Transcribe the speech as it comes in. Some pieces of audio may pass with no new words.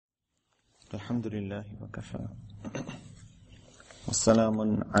الحمد لله وكفى والسلام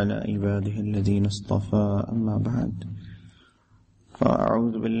على عباده الذين اصطفى أما بعد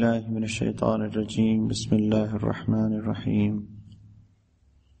فأعوذ بالله من الشيطان الرجيم بسم الله الرحمن الرحيم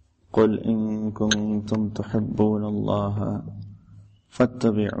قل إن كنتم تحبون الله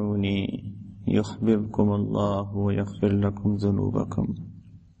فاتبعوني يحببكم الله ويغفر لكم ذنوبكم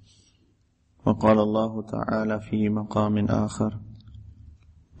وقال الله تعالى في مقام آخر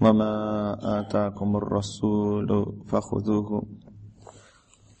وما آتاكم الرسول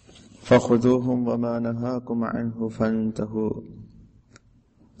فخذوهم وما نهاكم عنه فانتهوا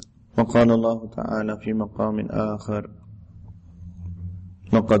وقال الله تعالى في مقام آخر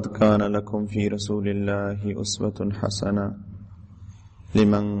لقد كان لكم في رسول الله أسوة حسنة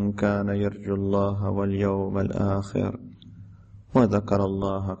لمن كان يرجو الله واليوم الآخر وذكر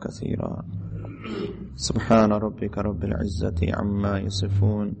الله كثيرا سبحان ربك رب العزة عما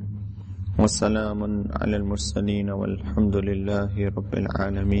يصفون وسلام على المرسلين والحمد لله رب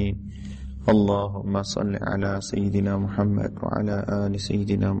العالمين اللهم صل على سيدنا محمد وعلى آل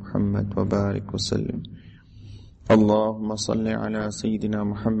سيدنا محمد وبارك وسلم اللهم صل على سيدنا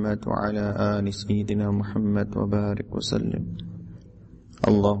محمد وعلى آل سيدنا محمد وبارك وسلم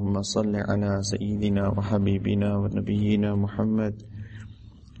اللهم صل على سيدنا وحبيبنا ونبينا محمد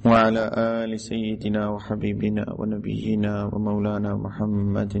وعلى آل سيدنا وحبيبنا ونبينا ومولانا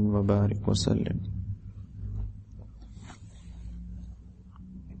محمد وبارك وسلم.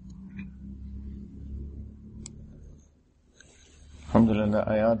 Alhamdulillah, the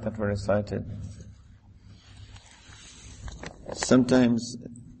ayat that were recited. Sometimes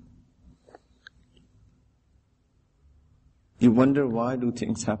you wonder, why do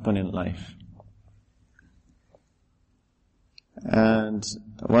things happen in life? And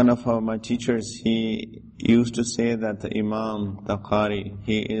one of my teachers, he used to say that the Imam, the Qari,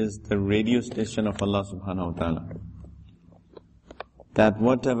 he is the radio station of Allah subhanahu wa ta'ala. That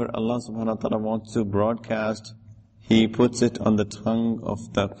whatever Allah subhanahu wa ta'ala wants to broadcast, he puts it on the tongue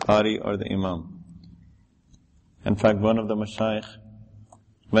of the Qari or the Imam. In fact, one of the Mashayikh,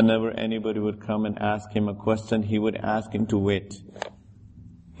 whenever anybody would come and ask him a question, he would ask him to wait.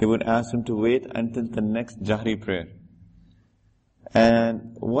 He would ask him to wait until the next Jahri prayer.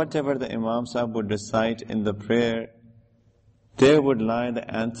 And whatever the Imam Sahib would recite in the prayer, there would lie the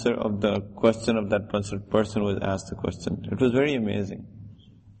answer of the question of that person who was asked the question. It was very amazing.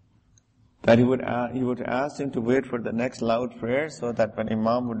 That he would ask him to wait for the next loud prayer, so that when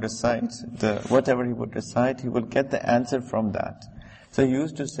Imam would recite, whatever he would recite, he would get the answer from that. So he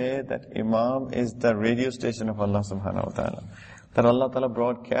used to say that Imam is the radio station of Allah subhanahu wa ta'ala. That Allah ta'ala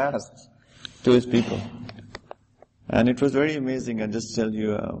broadcasts to His people. And it was very amazing. I'll just tell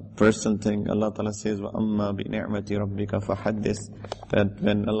you a personal thing. Allah ta'ala says, وَأَمَّا بِنِعْمَةِ رَبِّكَ فَحَدِّثْ. That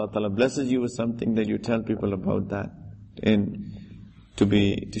when Allah ta'ala blesses you with something, that you tell people about that.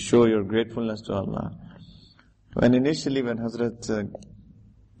 To show your gratefulness to Allah. When Hazrat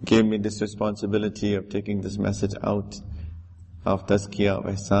gave me this responsibility of taking this message out, of tazkiyah, of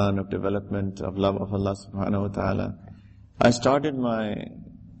ihsan, of development, of love of Allah subhanahu wa ta'ala, I started my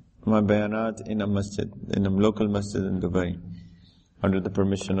bayanat in a masjid, in a local masjid in Dubai, under the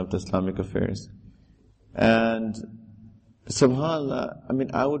permission of the Islamic Affairs. And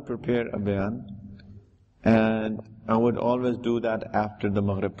subhanAllah, I would prepare a bayan, and I would always do that after the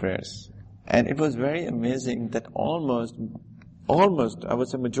Maghrib prayers. And it was very amazing that almost, I would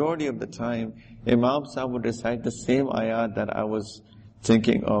say majority of the time, Imam Sahib would recite the same ayat that I was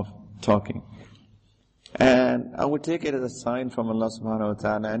thinking of talking. And I would take it as a sign from Allah subhanahu wa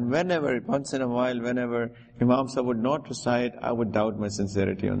ta'ala. And once in a while, whenever Imam Sahib would not recite, I would doubt my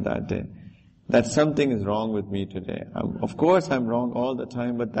sincerity on that day. That something is wrong with me today. Of course I'm wrong all the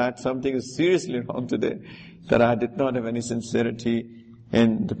time, but that something is seriously wrong today. That I did not have any sincerity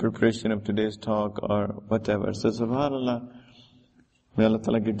in the preparation of today's talk or whatever. So subhanAllah, may Allah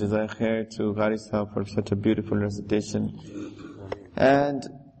ta'ala give jazai khair to Qari Sahib for such a beautiful recitation. And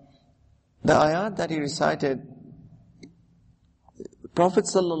the ayat that he recited, Prophet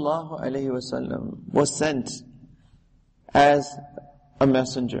sallallahu alaihi wasallam was sent as a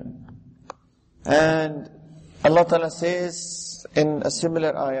messenger. And Allah Ta'ala says in some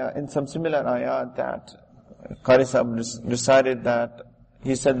similar ayat that Qari Sahib recited, that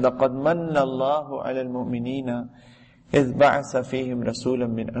he said, لَقَدْ مَنَّ اللَّهُ عَلَى الْمُؤْمِنِينَ إِذْ بَعَثَ فِيهِمْ رَسُولًا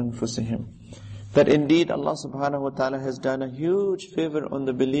مِّنْ أَنفُسِهِمْ. That indeed Allah subhanahu wa ta'ala has done a huge favor on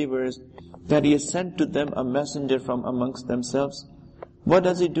the believers, that He has sent to them a messenger from amongst themselves. What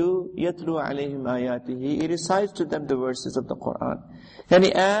does he do? يَتْلُو عَلَيْهِمْ آيَاتِهِ. He recites to them the verses of the Qur'an. And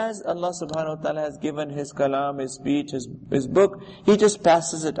as Allah subhanahu wa ta'ala has given His kalam, His speech, His book, He just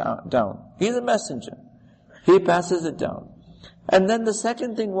passes it down. He's a messenger. He passes it down. And then the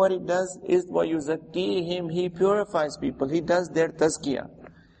second thing what He does is وَيُزَكِّيهِمْ. He purifies people. He does their tazkiyah.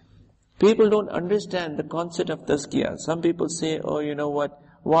 People don't understand the concept of tazkiyah. Some people say, oh, you know what?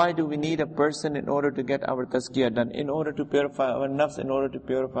 Why do we need a person in order to get our tazkiyah done? In order to purify our nafs, in order to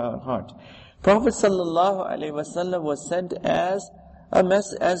purify our heart. Prophet sallallahu alaihi wasallam was sent as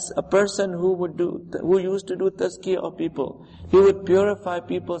a person who used to do tazkiyah of people. He would purify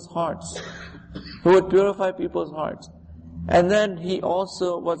people's hearts. And then he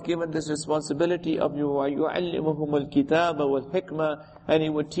also was given this responsibility of يُعَلِّمُهُمُ الْكِتَابَ وَالْحِكْمَةِ, and he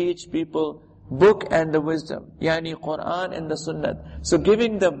would teach people book and the wisdom, yani Quran and the Sunnah. So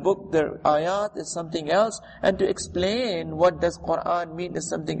giving the book, the ayat is something else, and to explain what does Quran mean is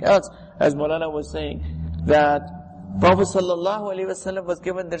something else. As Maulana was saying, that Prophet sallallahu alaihi wasallam was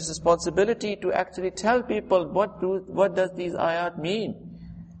given this responsibility to actually tell people what does these ayat mean.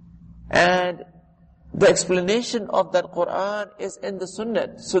 And the explanation of that Quran is in the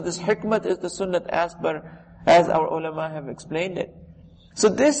Sunnah. So this hikmat is the Sunnah as our ulama have explained it. So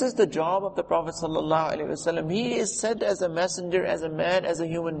this is the job of the Prophet sallallahu alaihi wasallam. He is sent as a messenger, as a man, as a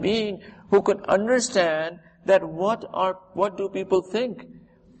human being who could understand that what do people think?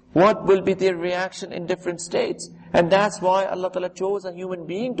 What will be their reaction in different states? And that's why Allah Ta'ala chose a human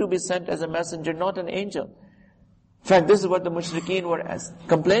being to be sent as a messenger, not an angel. In fact, this is what the mushrikeen were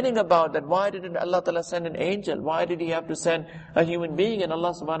complaining about, that why didn't Allah Ta'ala send an angel? Why did He have to send a human being? And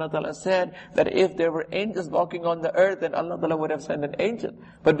Allah Subhanahu wa Ta'ala said that if there were angels walking on the earth, then Allah Ta'ala would have sent an angel.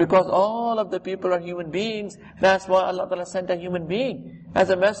 But because all of the people are human beings, that's why Allah Ta'ala sent a human being as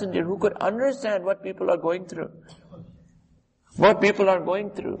a messenger who could understand what people are going through.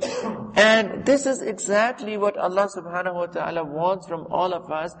 And this is exactly what Allah Subhanahu wa Ta'ala wants from all of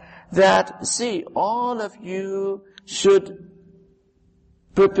us, that, see, all of you should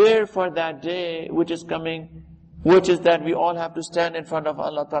prepare for that day which is coming, which is that we all have to stand in front of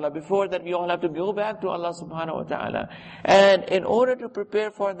Allah Ta'ala. Before that, we all have to go back to Allah Subhanahu wa Ta'ala. And in order to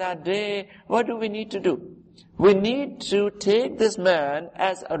prepare for that day, what do we need to do? We need to take this man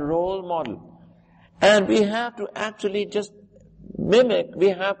as a role model. And we have to actually just we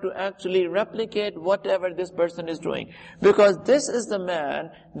have to actually replicate whatever this person is doing. Because this is the man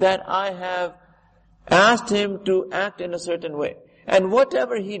that I have asked him to act in a certain way. And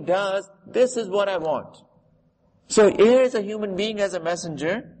whatever he does, this is what I want. So here is a human being as a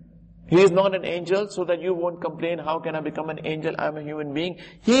messenger. He is not an angel, so that you won't complain, how can I become an angel? I'm a human being.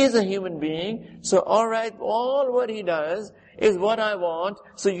 He is a human being. So alright, all what he does is what I want.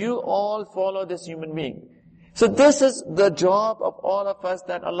 So you all follow this human being. So this is the job of all of us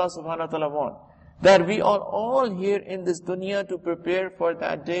that Allah subhanahu wa ta'ala wants. That we are all here in this dunya to prepare for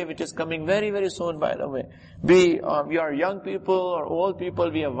that day which is coming very, very soon, by the way. We are young people or old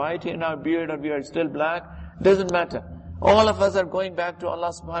people, we have white in our beard or we are still black, doesn't matter. All of us are going back to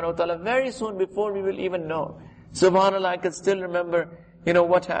Allah subhanahu wa ta'ala very soon before we will even know. Subhanallah, I can still remember,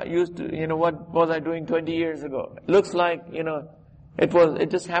 what was I doing 20 years ago. Looks like, it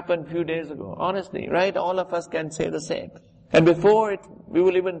just happened a few days ago. Honestly, right? All of us can say the same. And before we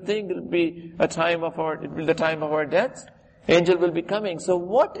will even think it will be the time of our death. Angel will be coming. So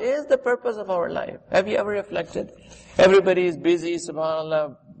what is the purpose of our life? Have you ever reflected? Everybody is busy,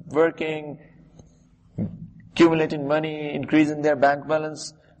 subhanAllah, working, accumulating money, increasing their bank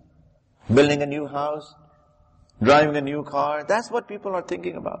balance, building a new house, driving a new car. That's what people are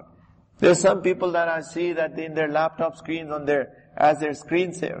thinking about. There are some people that I see that in their laptop screens as their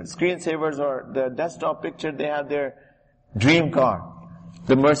screensavers or the desktop picture, they have their dream car.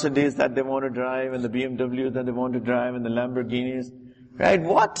 The Mercedes that they want to drive and the BMW that they want to drive and the Lamborghinis. Right?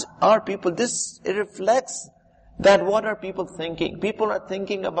 What are people? It reflects that what are people thinking? People are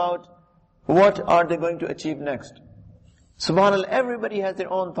thinking about what are they going to achieve next. SubhanAllah, everybody has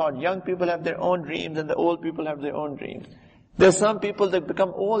their own thought. Young people have their own dreams and the old people have their own dreams. There are some people that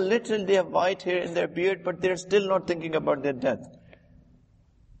become old, literally they have white hair in their beard, but they're still not thinking about their death.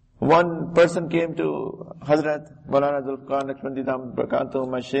 One person came to Hazrat Maulana Zulfqar Naqshbandi Barakatuh,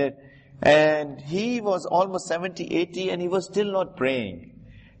 my Shaykh, and he was almost 70, 80 and he was still not praying.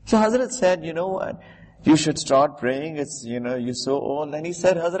 So Hazrat said, you know what, you should start praying, you're so old. And he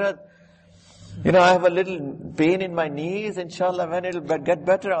said, Hazrat, I have a little pain in my knees, inshallah when it'll get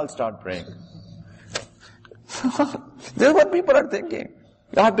better, I'll start praying. This is what people are thinking.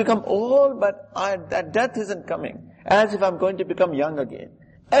 I have become old, but that death isn't coming. As if I'm going to become young again.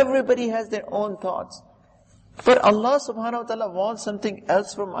 Everybody has their own thoughts. But Allah subhanahu wa ta'ala wants something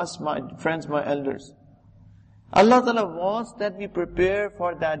else from us, my friends, my elders. Allah ta'ala wants that we prepare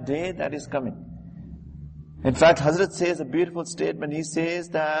for that day that is coming. In fact, Hazrat says a beautiful statement. He says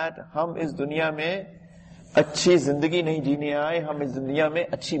that hum is dunya mein achhi zindagi nahi jeene aaye, hum is dunya mein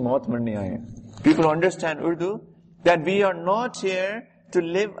achhi maut marne aaye. People understand Urdu, that we are not here to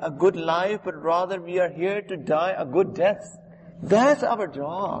live a good life, but rather we are here to die a good death. That's our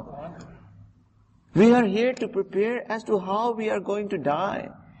job. We are here to prepare as to how we are going to die.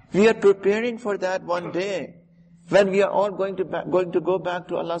 We are preparing for that one day, when we are all going to go back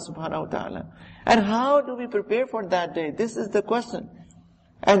to Allah subhanahu wa ta'ala. And how do we prepare for that day? This is the question.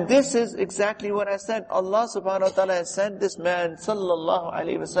 And this is exactly what I said. Allah subhanahu wa ta'ala has sent this man, sallallahu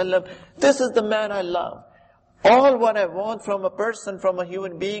alayhi wa sallam. This is the man I love. All what I want from a person, from a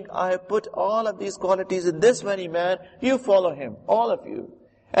human being, I have put all of these qualities in this very man. You follow him, all of you.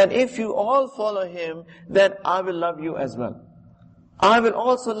 And if you all follow him, then I will love you as well. I will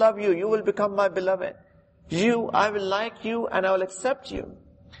also love you. You will become my beloved. I will like you and I will accept you.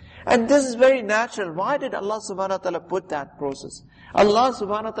 And this is very natural. Why did Allah subhanahu wa ta'ala put that process? Allah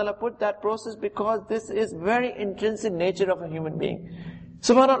subhanahu wa ta'ala put that process because this is very intrinsic nature of a human being.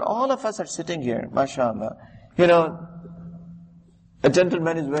 Subhanallah, all of us are sitting here, mashallah. You know, a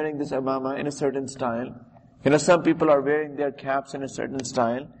gentleman is wearing this abama in a certain style. You know, some people are wearing their caps in a certain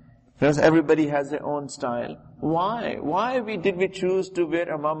style. You know, everybody has their own style. Why? Did we choose to wear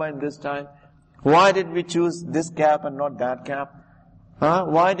abama in this style? Why did we choose this cap and not that cap?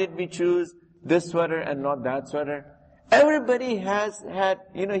 Why did we choose this sweater and not that sweater? Everybody has had,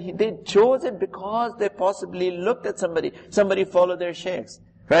 they chose it because they possibly looked at somebody. Somebody followed their sheikhs.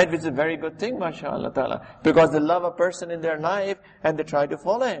 Right? Which is a very good thing, mashallah ta'ala. Because they love a person in their life and they try to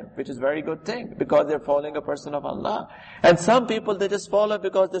follow him. Which is a very good thing. Because they're following a person of Allah. And some people, they just follow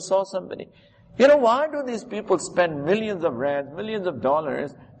because they saw somebody. You know, why do these people spend millions of rands, millions of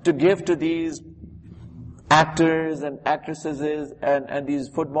dollars to give to these actors and actresses and these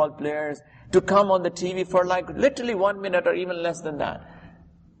football players to come on the TV for like literally 1 minute or even less than that?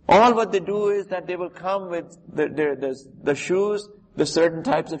 All what they do is that they will come with the shoes, the certain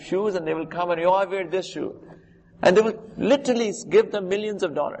types of shoes, and they will come and, I wear this shoe. And they will literally give them millions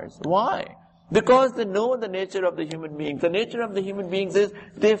of dollars. Why? Because they know the nature of the human beings. The nature of the human beings is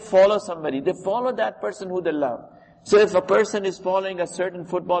they follow somebody. They follow that person who they love. So if a person is following a certain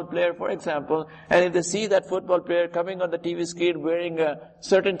football player, for example, and if they see that football player coming on the TV screen wearing a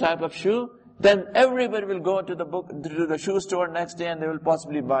certain type of shoe, then everybody will go to the shoe store next day and they will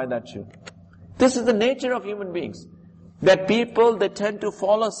possibly buy that shoe. This is the nature of human beings. That people, they tend to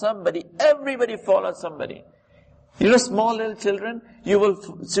follow somebody. Everybody follows somebody. You know, small little children, you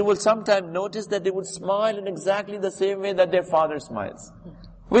will sometimes notice that they would smile in exactly the same way that their father smiles.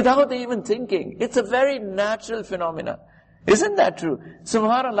 Without even thinking. It's a very natural phenomena. Isn't that true?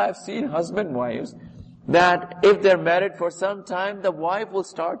 SubhanAllah, I've seen husband and wives that if they're married for some time, the wife will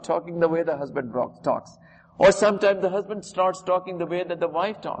start talking the way the husband talks. Or sometimes the husband starts talking the way that the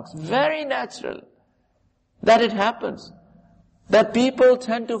wife talks. Very natural. That it happens. That people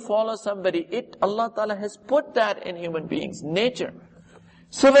tend to follow somebody. Allah Ta'ala has put that in human beings, nature.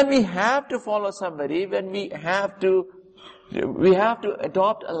 So when we have to follow somebody, when we have to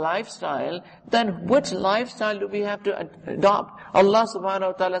adopt a lifestyle, then which lifestyle do we have to adopt? Allah Subhanahu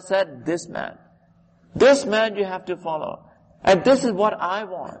wa Ta'ala said, this man you have to follow. And this is what I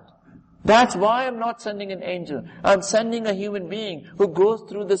want. That's why I'm not sending an angel. I'm sending a human being who goes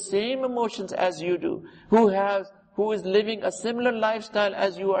through the same emotions as you do, who is living a similar lifestyle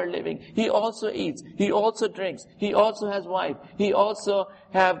as you are living. He also eats, he also drinks, he also has wife, he also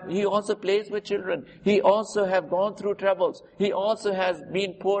plays with children, he also have gone through troubles, he also has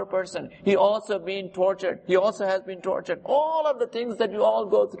been poor person, he also has been tortured. All of the things that you all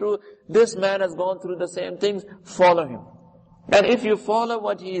go through, this man has gone through the same things. Follow him. And if you follow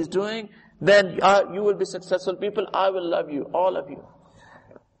what he is doing, then you will be successful people. I will love you, all of you.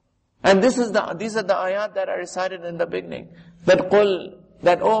 And these are the ayat that are recited in the beginning.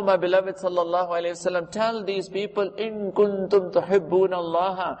 That oh my beloved sallallahu alayhi wasallam, tell these people, in kuntum tuhibbun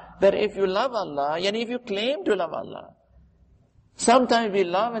Allah, that if you love Allah, and if you claim to love Allah. Sometimes we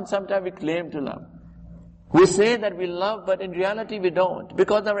love and sometimes we claim to love. We say that we love, but in reality we don't,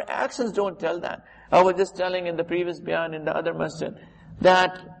 because our actions don't tell that. I was just telling in the previous bayan in the other masjid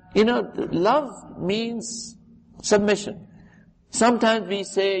that, love means submission. Sometimes we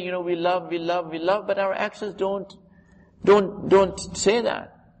say, we love, but our actions don't say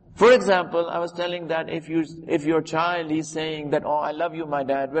that. For example, I was telling that if your child is saying that, oh, I love you, my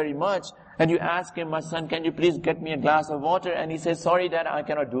dad, very much, and you ask him, my son, can you please get me a glass of water? And he says, sorry, dad, I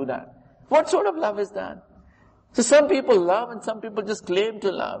cannot do that. What sort of love is that? So some people love and some people just claim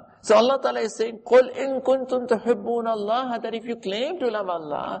to love. So Allah Ta'ala is saying, قُلْ إِن كُنْتُمْ تُحِبُّونَ اللَّهَ, that if you claim to love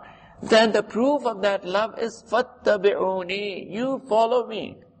Allah, then the proof of that love is فَاتَّبِعُونِي, you follow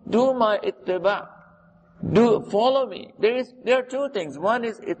me. Do my ittiba. Follow me. There are two things. One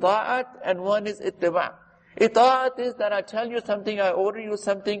is ita'at and one is ittiba. Ita'at is that I tell you something, I order you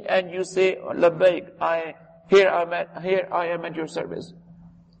something, and you say, labbaik, here I am at your service.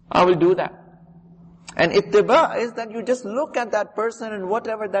 I will do that. And ittiba is that you just look at that person, and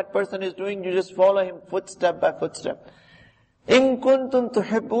whatever that person is doing, you just follow him footstep by footstep. In kuntum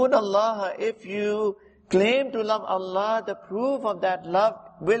tuhibbun Allah, if you claim to love Allah, the proof of that love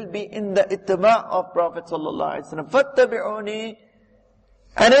will be in the ittiba of Prophet sallallahu alaihi wasallam. Fattabi'uni.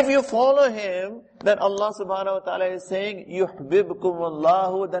 And if you follow him, then Allah subhanahu wa ta'ala is saying, yuhbibkum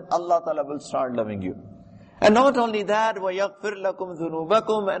Allahu, then Allah ta'ala will start loving you. And not only that, وَيَغْفِرْ لَكُمْ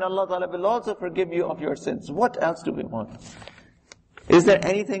ذُنُوبَكُمْ, and Allah Ta'ala will also forgive you of your sins. What else do we want? Is there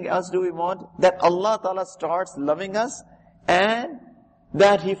anything else do we want? That Allah Ta'ala starts loving us and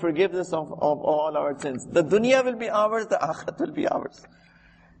that He forgives us of all our sins. The dunya will be ours, the akhirat will be ours.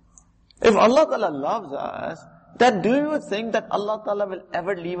 If Allah Ta'ala loves us, then do you think that Allah Ta'ala will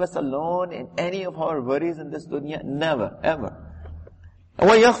ever leave us alone in any of our worries in this dunya? Never, ever.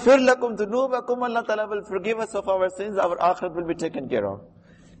 وَيَغْفِرْ لَكُمْ ذُنُوبَكُمْ, Allah Ta'ala will forgive us of our sins, our akhirat will be taken care of.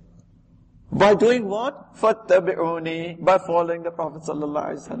 By doing what? فَاتَّبِعُونِي, by following the Prophet sallallahu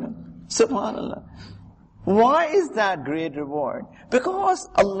alaihi wasallam. Subhanallah. Why is that great reward? Because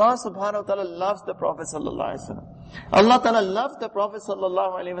Allah subhanahu wa ta'ala loves the Prophet sallallahu alaihi wasallam. Allah Ta'ala loves the Prophet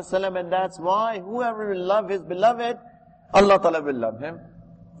sallallahu alaihi wasallam, and that's why whoever will love his beloved, Allah Ta'ala will love him.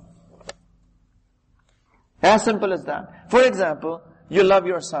 As simple as that. For example, you love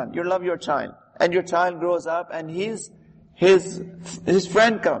your son, you love your child, and your child grows up and his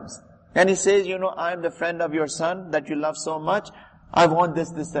friend comes and he says, I am the friend of your son that you love so much, I want this,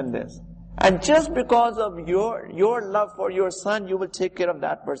 this and this. And just because of your love for your son, you will take care of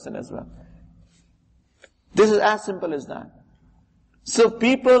that person as well. This is as simple as that. So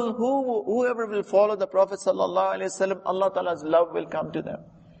people whoever will follow the Prophet sallallahu alaihi wasallam, Allah Ta'ala's love will come to them.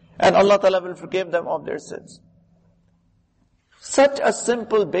 And Allah Ta'ala will forgive them of their sins. Such a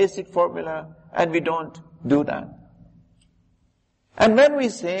simple basic formula, and we don't do that. And when we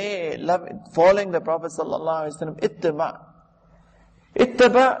say following the Prophet sallallahu alaihi wasallam,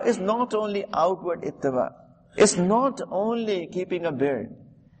 ittiba is not only outward ittiba. It's not only keeping a beard.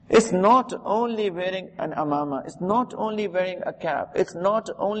 It's not only wearing an amama. It's not only wearing a cap. It's not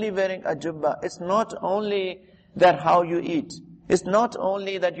only wearing a jubba. It's not only that how you eat. It's not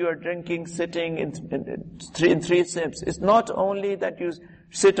only that you are drinking, sitting in three sips. It's not only that you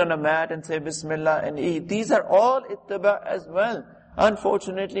sit on a mat and say Bismillah and eat. These are all ittiba as well.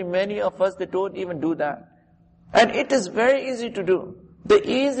 Unfortunately, many of us, they don't even do that. And it is very easy to do. The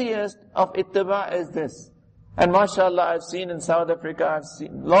easiest of ittiba is this. And mashallah, I've seen in South Africa, I've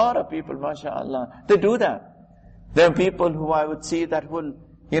seen a lot of people, mashallah, they do that. There are people who I would see that will,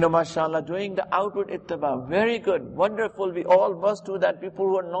 mashallah, doing the outward ittiba. Very good, wonderful, we all must do that. People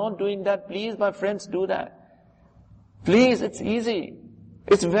who are not doing that, please, my friends, do that. Please, it's easy.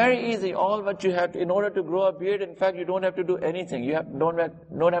 It's very easy. All what you have to, in order to grow a beard, in fact, you don't have to do anything. You don't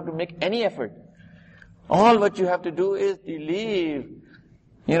have to make any effort. All what you have to do is to leave,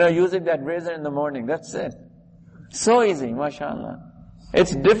 using that razor in the morning. That's it. So easy, mashallah.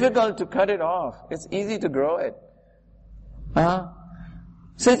 It's difficult to cut it off. It's easy to grow it.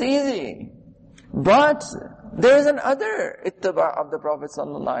 So it's easy. But there is another ittiba of the Prophet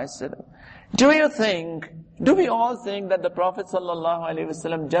sallallahu alaihi wasallam. Do we all think that the Prophet sallallahu alaihi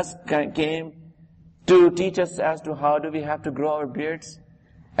wasallam just came to teach us as to how do we have to grow our beards?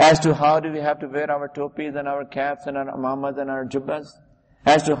 As to how do we have to wear our topis and our caps and our amamas and our jubbas?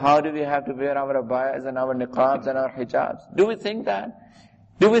 As to how do we have to wear our abayas and our niqabs and our hijabs? Do we think that?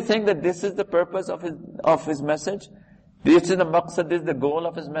 Do we think that this is the purpose of his message? This is the maqsad, this is the goal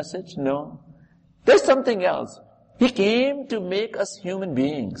of his message? No. There's something else. He came to make us human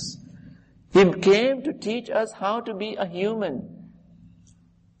beings. He came to teach us how to be a human.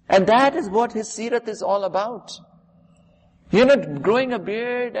 And that is what his seerat is all about. You're not growing a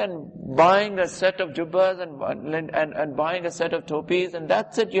beard and buying a set of jubbas and buying a set of topis, and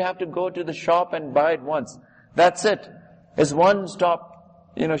that's it. You have to go to the shop and buy it once. That's it. It's one stop,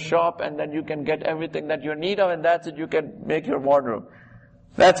 shop, and then you can get everything that you need of, and that's it. You can make your wardrobe.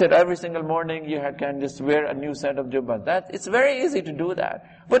 That's it. Every single morning you can just wear a new set of jubbas. It's very easy to do that.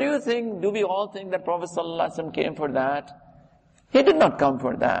 But do we all think that Prophet ﷺ came for that? He did not come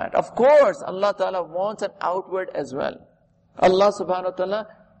for that. Of course, Allah Ta'ala wants an outward as well. Allah subhanahu wa ta'ala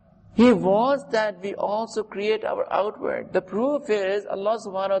He wants that we also create our outward. The proof is Allah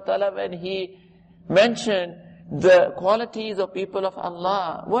subhanahu wa ta'ala, when He mentioned the qualities of people of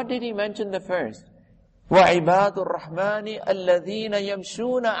Allah, what did He mention the first? وَعِبَادُ الرَّحْمَنِ الَّذِينَ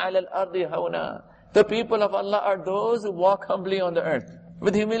يَمْشُونَ عَلَى الْأَرْضِ هَوْنًا. The people of Allah are those who walk humbly on the earth,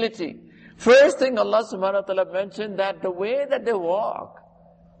 with humility. First thing Allah subhanahu wa ta'ala mentioned, that the way that they walk,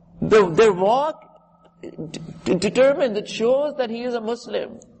 their walk determines, it shows that he is a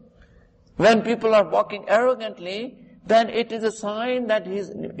Muslim. When people are walking arrogantly, then it is a sign that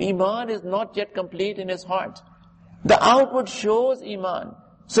his iman is not yet complete in his heart. The outward shows iman.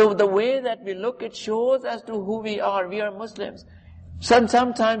 So the way that we look, it shows as to who we are. We are Muslims.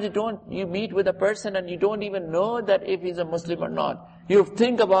 Sometimes you meet with a person and you don't even know that if he's a Muslim or not. You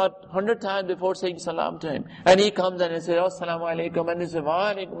think about 100 times before saying salam to him. And he comes and he says, Assalamu alaikum, and he says,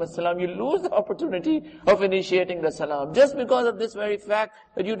 Wa alaikum assalam. You lose the opportunity of initiating the salam. Just because of this very fact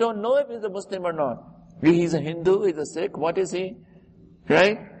that you don't know if he's a Muslim or not. He's a Hindu, he's a Sikh, what is he?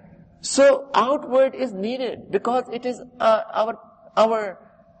 Right? So outward is needed because it is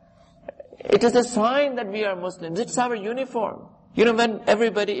it is a sign that we are Muslims. It's our uniform. When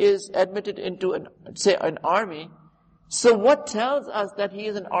everybody is admitted into an army, so what tells us that he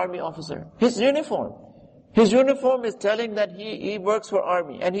is an army officer? His uniform. His uniform is telling that he works for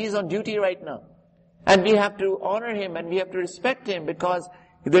army and he is on duty right now. And we have to honor him and we have to respect him because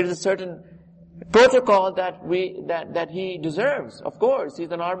there is a certain protocol that he deserves. Of course,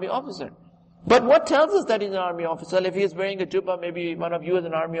 he's an army officer. But what tells us that he's an army officer? If he is wearing a jubbah, maybe one of you is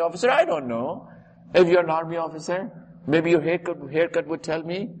an army officer. I don't know. If you're an army officer, maybe your haircut would tell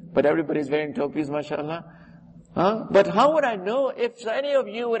me, but everybody's wearing topis, mashallah. But how would I know? If any of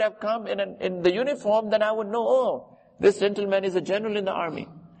you would have come in the uniform, then I would know, oh, this gentleman is a general in the army.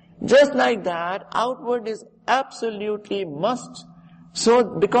 Just like that, outward is absolutely must. So,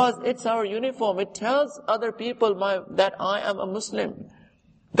 because it's our uniform, it tells other people that I am a Muslim.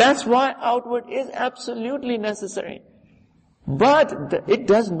 That's why outward is absolutely necessary. But it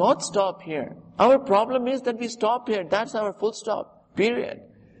does not stop here. Our problem is that we stop here. That's our full stop. Period.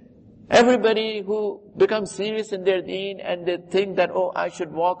 Everybody who becomes serious in their deen and they think that, oh, I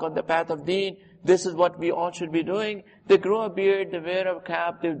should walk on the path of deen, this is what we all should be doing. They grow a beard, they wear a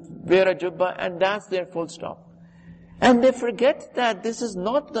cap, they wear a jubbah, and that's their full stop. And they forget that this is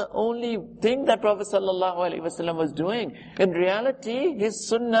not the only thing that Prophet ﷺ was doing. In reality, his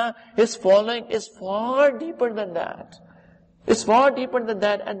sunnah, his following is far deeper than that. It's far deeper than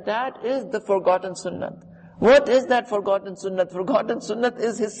that, and that is the forgotten sunnah. What is that forgotten sunnah? Forgotten sunnah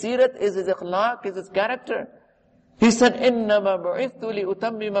is his sirat, is his akhlaq, is his character. He said, إِنَّمَا بُعِثْتُ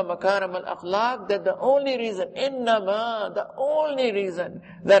لِأُتَمِّمَ مَكَارَمَ الْأَخْلَاقِ, that the only reason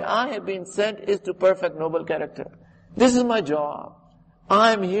that I have been sent is to perfect noble character. This is my job.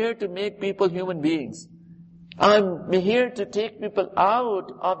 I am here to make people human beings. I am here to take people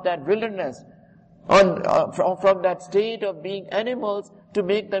out of that wilderness, from that state of being animals to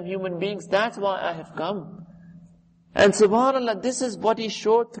make them human beings. That's why I have come. And subhanAllah, this is what he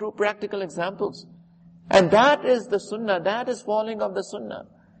showed through practical examples. And that is the sunnah, that is following of the sunnah.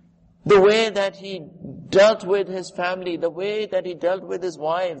 The way that he dealt with his family, the way that he dealt with his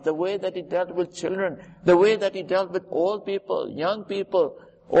wife, the way that he dealt with children, the way that he dealt with old people, young people,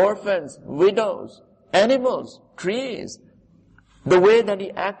 orphans, widows, animals, trees, the way that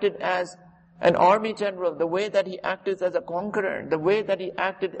he acted as an army general, the way that he acted as a conqueror, the way that he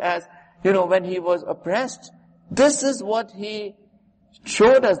acted as, when he was oppressed. This is what he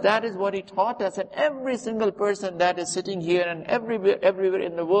showed us, that is what he taught us, and every single person that is sitting here and everywhere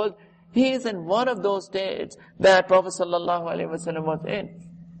in the world, he is in one of those states that Prophet ﷺ was in.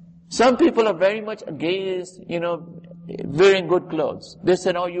 Some people are very much against, wearing good clothes. They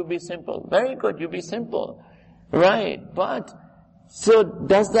said, oh, you be simple. Very good, you be simple. Right, but, so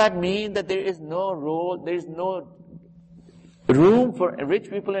does that mean that there is no role, there is no room for rich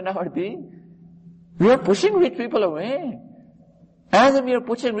people in our deen? We are pushing rich people away. As if we are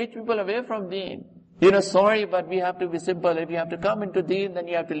pushing rich people away from deen. Sorry, but we have to be simple. If you have to come into deen, then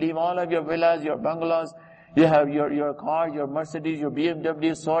you have to leave all of your villas, your bungalows, you have your car, your Mercedes, your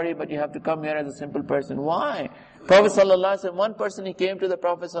BMW. Sorry, but you have to come here as a simple person. Why? Prophet ﷺ, one person, he came to the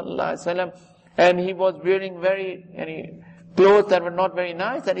Prophet ﷺ and he was wearing clothes that were not very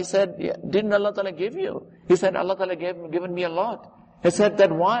nice. And he said, didn't Allah Ta'ala give you? He said, Allah Ta'ala given me a lot. He said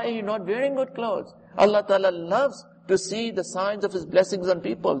that, why are you not wearing good clothes? Allah Ta'ala loves to see the signs of His blessings on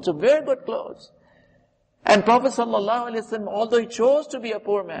people. So wear good clothes. And Prophet ﷺ, although he chose to be a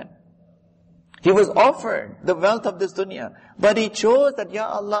poor man, He was offered the wealth of this dunya. But he chose that, Ya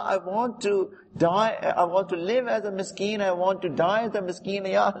Allah, I want to die, I want to live as a miskeen, I want to die as a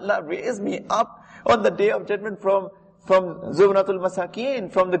miskeen. Ya Allah, raise me up on the day of judgment from Zumratul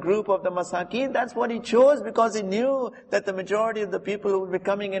Masakeen, from the group of the Masakeen. That's what he chose, because he knew that the majority of the people who will be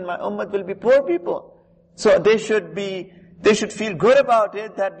coming in my ummah will be poor people. So they should feel good about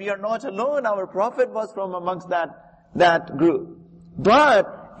it, that we are not alone. Our Prophet was from amongst that group.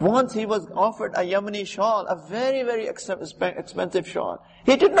 But once he was offered a Yemeni shawl, a very, very expensive shawl,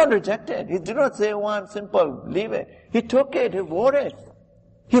 he did not reject it. He did not say, oh, I'm simple, leave it. He took it, he wore it.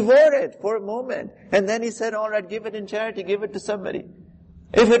 He wore it for a moment. And then he said, all right, give it in charity, give it to somebody.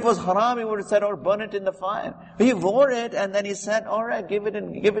 If it was haram, he would have said, or burn it in the fire. He wore it, and then he said, all right, give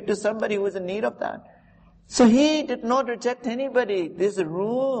it to somebody who is in need of that. So he did not reject anybody. There's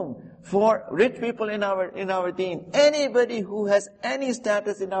room for rich people in our deen. Anybody who has any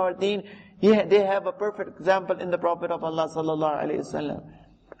status in our deen, they have a perfect example in the Prophet of Allah sallallahu alaihi wasallam.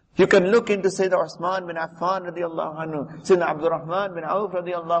 You can look into Sayyidina Usman bin Affan radiallahu anhu, Sayyidina Abdul Rahman bin Auf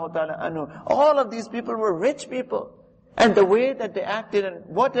radiallahu ta'ala anhu. All of these people were rich people. And the way that they acted and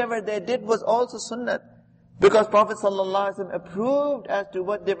whatever they did was also sunnah. Because Prophet ﷺ approved as to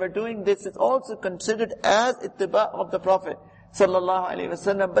what they were doing. This is also considered as ittiba of the Prophet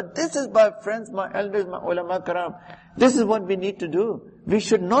ﷺ. But this is, my friends, my elders, my ulama karam, this is what we need to do. We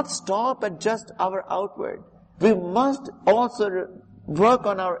should not stop at just our outward. We must also work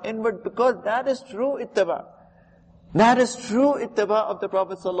on our inward, because that is true ittiba. That is true ittiba of the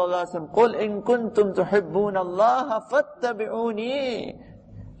Prophet ﷺ. قُلْ إِن كُنْتُمْ تُحِبُّونَ اللَّهَ فَاتَّبِعُونِي.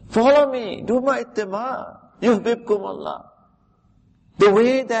 Follow me, do my ittiba. Yuhbibkum Allah. The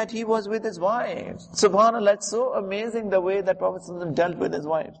way that he was with his wives. SubhanAllah, it's so amazing the way that Prophet ﷺ dealt with his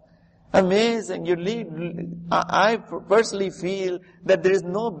wives. Amazing. I personally feel that there is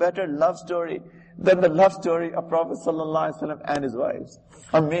no better love story than the love story of Prophet ﷺ and his wives.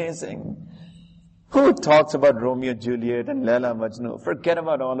 Amazing. Who talks about Romeo, Juliet and Laila Majnun? Forget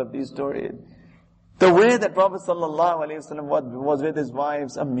about all of these stories. The way that Prophet ﷺ was with his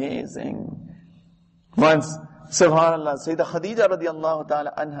wives, amazing. Once, subhanallah, Sayyidah Khadija radiallahu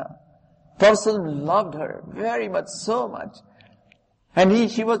ta'ala anha, Prophet ﷺ loved her very much, so much.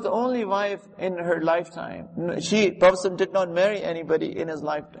 And she was the only wife in her lifetime. Prophet ﷺ did not marry anybody in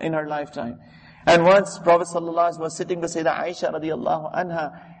her lifetime. And once Prophet ﷺ was sitting with Sayyidah Aisha radiallahu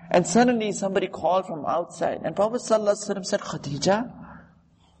anha, and suddenly somebody called from outside. And Prophet ﷺ said, Khadija?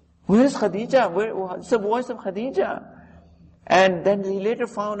 Where is Khadija? What's the voice of Khadija? And then he later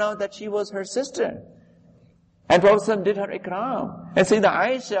found out that she was her sister. And Prophet ﷺ did her ikram. And Sayyidah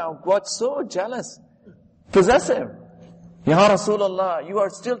Aisha got so jealous, possessive. Ya Rasulullah, you are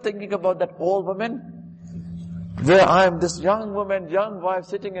still thinking about that old woman? Where I am this young woman, young wife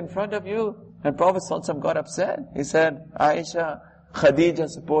sitting in front of you? And Prophet ﷺ got upset. He said, Aisha, Khadija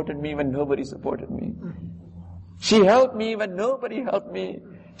supported me when nobody supported me. She helped me when nobody helped me.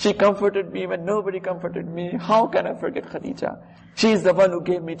 She comforted me when nobody comforted me. How can I forget Khadija? She is the one who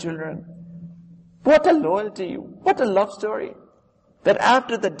gave me children. What a loyalty, what a love story. That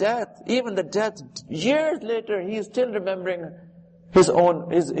after the death, even the death, years later, he is still remembering his own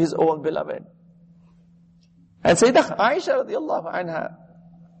beloved. And Sayyidah Aisha radiallahu anha,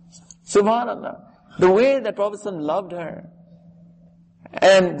 subhanallah, the way that Prophet loved her.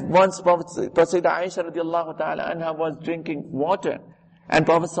 And once Sayyidah Aisha radiallahu ta'ala anha was drinking water, and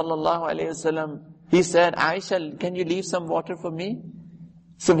Prophet sallallahu alayhi wasallam, he said, Aisha, can you leave some water for me?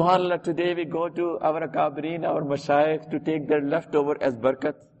 SubhanAllah, today we go to our akabirin, our mashayikh, to take their leftover as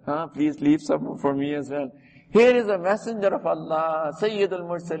barakat. Please leave some for me as well. Here is a messenger of Allah, Sayyidul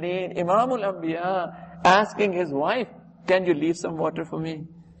Mursaleen, Imamul Anbiya, asking his wife, can you leave some water for me?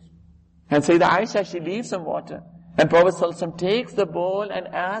 And Sayyidah Aisha, she leaves some water. And Prophet ﷺ takes the bowl and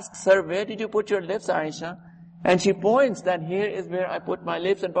asks her, where did you put your lips, Aisha? And she points that here is where I put my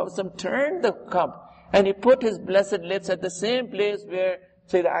lips. And Prophet ﷺ turned the cup and he put his blessed lips at the same place where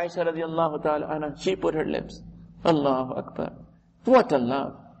Sayyidah Aisha radiallahu ta'ala anha, she put her lips. Allahu Akbar. What a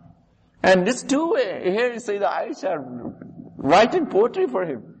love. And this two-way, here is Sayyidah Aisha writing poetry for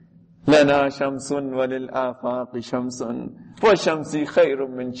him. لَنَا شَمْسٌ وَلِلْآفَاقِ شَمْسٌ وَشَمْسِي خَيْرٌ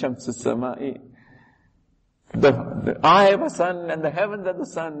مِّن شَمْسِ السَّمَاءِ. I have a son and the heavens are the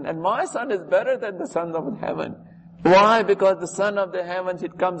sun, and my sun is better than the sun of heaven. Why? Because the sun of the heavens,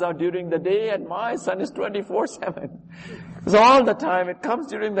 it comes out during the day, and my sun is 24/7. So all the time, it comes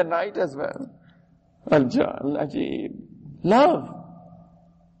during the night as well. Al-Ajib. Love.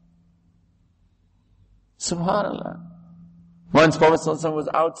 Subhanallah. Once Prophet ﷺ was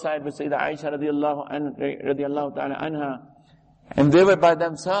outside with Sayyidah Aisha radiallahu ta'ala anha, And they were by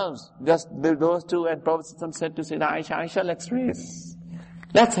themselves, just those two, and Prophet said to Sayyidina Aisha, Aisha, let's race.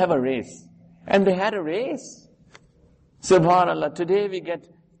 Let's have a race. And they had a race. Subhanallah, today we get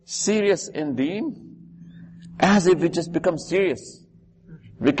serious in deen, as if we just become serious.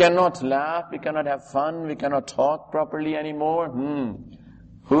 We cannot laugh, we cannot have fun, we cannot talk properly anymore.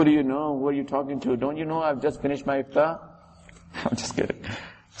 Who do you know? Who are you talking to? Don't you know I've just finished my iftar? I'm just kidding.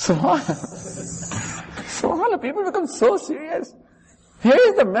 Subhanallah, people become so serious. Here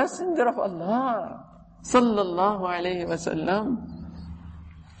is the messenger of Allah, sallallahu alayhi wasallam.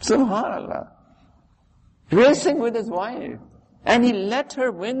 Subhanallah. Racing with his wife. And he let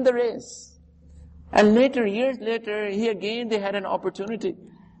her win the race. And later, years later, they had an opportunity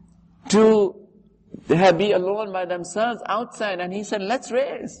to be alone by themselves outside. And he said, let's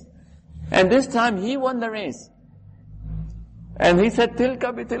race. And this time he won the race. And he said,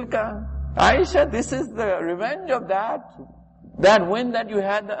 tilka bi tilka. Aisha, this is the revenge of that win that you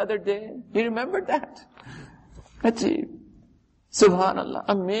had the other day. He remembered that. Ajib. Subhanallah.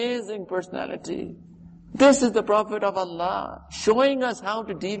 Amazing personality. This is the Prophet of Allah, showing us how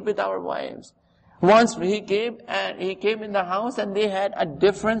to deal with our wives. Once he came in the house and they had a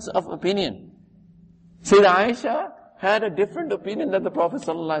difference of opinion. Sayyidina Aisha had a different opinion than the Prophet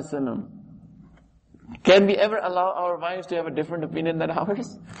ﷺ. Can we ever allow our wives to have a different opinion than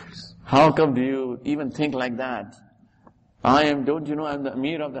ours? How come do you even think like that? Don't you know I'm the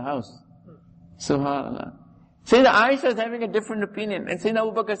Amir of the house? Subhanallah. Sayyidina Aisha is having a different opinion. And Sayyidina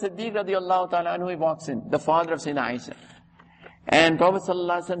Abu Bakr Siddiq radiallahu ta'ala anhu, he walks in, the father of Sayyidina Aisha. And Prophet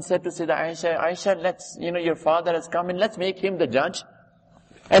ﷺ said to Sayyidina Aisha, Aisha, your father has come in, let's make him the judge.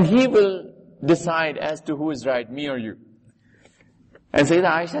 And he will decide as to who is right, me or you. And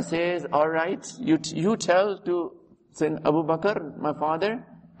Sayyidina Aisha says, alright, you tell to Sayyidina Abu Bakr, my father,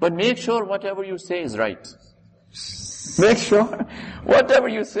 but make sure whatever you say is right. Make sure whatever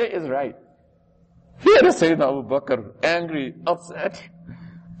you say is right. Here is Sayyidina Abu Bakr, angry, upset.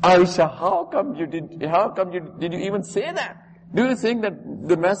 Aisha, how come did you even say that? Do you think that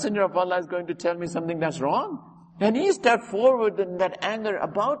the messenger of Allah is going to tell me something that's wrong? And he stepped forward in that anger,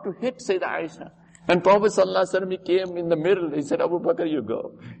 about to hit Sayyidina Aisha. And Prophet ﷺ, he came in the middle. He said, Abu Bakr, you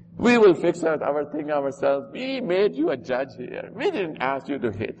go. We will fix out our thing ourselves. We made you a judge here. We didn't ask you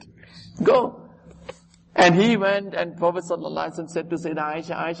to hit. Go. And he went, and Prophet ﷺ said to Sayyidina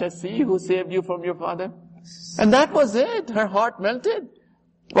Aisha, Aisha, see who saved you from your father? And that was it. Her heart melted.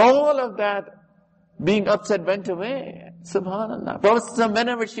 All of that being upset went away. Subhanallah. Prophet ﷺ,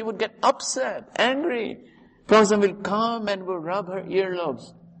 whenever she would get upset, angry, Prophet ﷺ will come and will rub her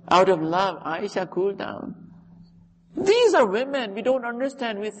earlobes. Out of love, Aisha, cool down. These are women. We don't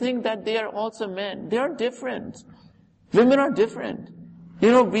understand. We think that they are also men. They are different. Women are different.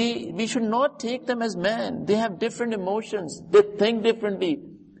 We should not take them as men. They have different emotions. They think differently.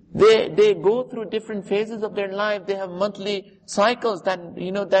 They go through different phases of their life. They have monthly cycles that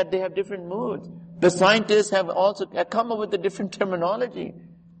they have different moods. The scientists have also come up with a different terminology.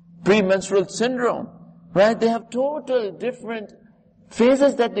 Premenstrual syndrome. Right? They have total different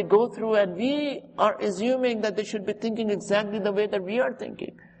phases that they go through, and we are assuming that they should be thinking exactly the way that we are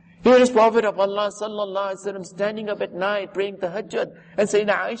thinking. Here is Prophet of Allah sallallahu alaihi wasallam standing up at night praying tahajjud, and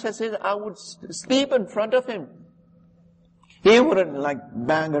Sayyidina Aisha says, I would sleep in front of him. He wouldn't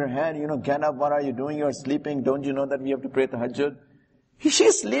bang her head, get up, what are you doing? You're sleeping. Don't you know that we have to pray tahajjud?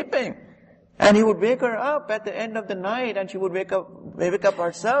 She's sleeping. And he would wake her up at the end of the night, and she would wake up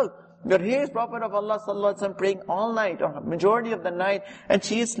herself. But here is Prophet of Allah sallallahu alaihi wasallam praying all night, or majority of the night, and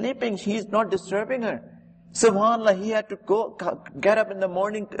she is sleeping. He is not disturbing her. Subhanallah, he had to get up in the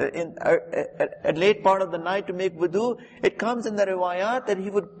morning, at late part of the night to make wudu. It comes in the riwayat that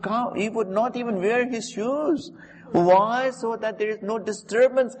he would not even wear his shoes. Why? So that there is no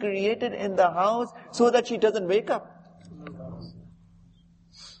disturbance created in the house, so that she doesn't wake up.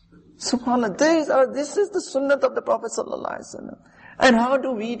 Subhanallah, this is the sunnah of the Prophet sallallahu alaihi wasallam. And how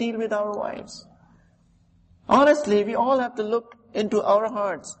do we deal with our wives? Honestly, we all have to look into our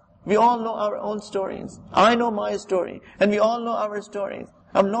hearts. We all know our own stories. I know my story. And we all know our stories.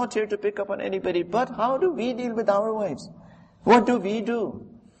 I'm not here to pick up on anybody. But how do we deal with our wives? What do we do?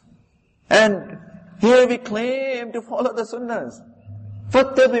 And here we claim to follow the sunnahs.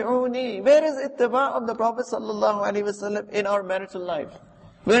 فَاتَّبِعُونِي. Where is ittiba of the Prophet ﷺ in our marital life?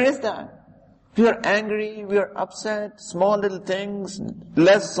 Where is that? We are angry, we are upset, small little things,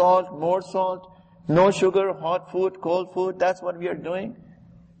 less salt, more salt, no sugar, hot food, cold food, that's what we are doing.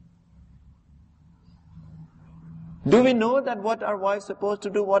 Do we know that what our wives are supposed to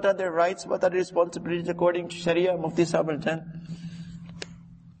do, what are their rights, what are their responsibilities according to Sharia? Mufti Sahib will tell.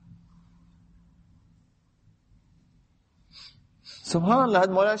 Subhanallah,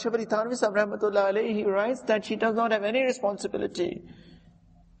 Mawlana Shabari Thanvi Sahib Rahmatullah alayhi, he writes that she does not have any responsibility.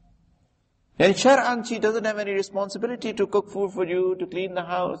 And Shar'an, she doesn't have any responsibility to cook food for you, to clean the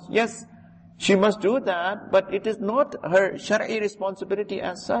house. Yes, she must do that, but it is not her Shar'i responsibility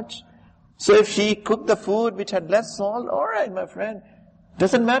as such. So if she cooked the food which had less salt, alright my friend,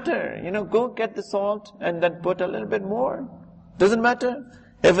 doesn't matter. Go get the salt and then put a little bit more. Doesn't matter.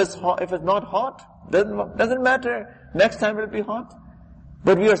 If it's hot, if it's not hot, doesn't matter. Next time it will be hot.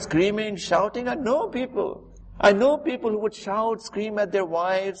 But we are screaming, shouting. I know people who would shout, scream at their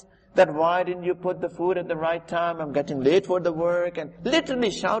wives, that why didn't you put the food at the right time? I'm getting late for the work. And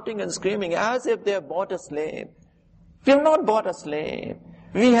literally shouting and screaming as if they have bought a slave. We have not bought a slave.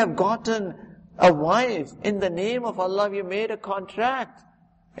 We have gotten a wife. In the name of Allah, we made a contract.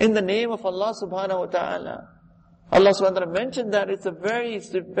 In the name of Allah subhanahu wa ta'ala. Allah subhanahu wa ta'ala mentioned that it's a very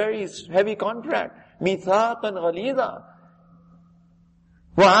heavy contract. Mithaqan ghalidha.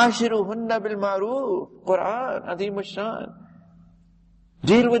 وَعَاشِرُهُنَّ بِالْمَعْرُوفِ Quran, Azim al-Shan.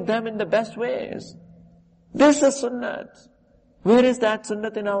 Deal with them in the best ways. This is sunnat. Where is that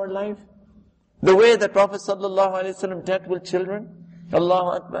sunnat in our life? The way that Prophet sallallahu alaihi wasallam dealt with children.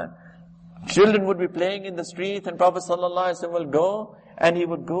 Allahu Akbar. Children would be playing in the street and Prophet sallallahu alaihi wasallam will go and he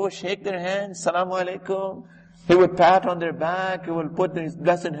would go shake their hands. Salamu alaikum. He would pat on their back. He would put his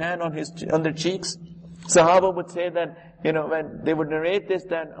blessed hand on their cheeks. Sahaba would say that, when they would narrate this,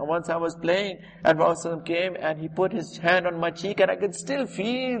 that once I was playing and Prophet came and he put his hand on my cheek and I could still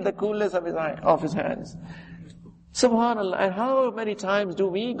feel the coolness of his hands. Subhanallah. And how many times do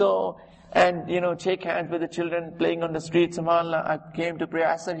we go and, shake hands with the children playing on the street? Subhanallah, I came to pray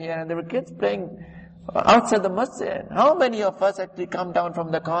Asr here and there were kids playing outside the masjid. How many of us actually come down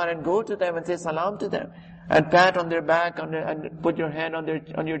from the car and go to them and say salam to them and pat on their back and put your hand on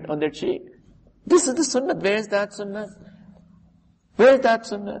their cheek? This is the sunnah. Where is that sunnah? Where is that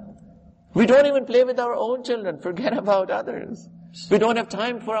sunnah? We don't even play with our own children. Forget about others. We don't have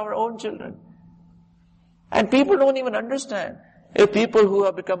time for our own children. And people don't even understand. If people who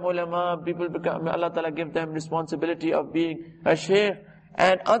have become ulama, Allah Ta'ala give them responsibility of being a shaykh,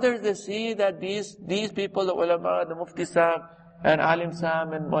 and others they see that these people, the ulama, the mufti sahab, and alim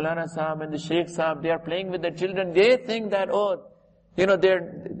sahab, and maulana sahab, and the shaykh sahab, they are playing with their children. They think that, what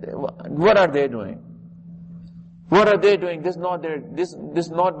are they doing? What are they doing? This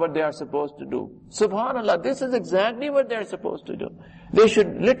is not what they are supposed to do. Subhanallah, this is exactly what they are supposed to do. They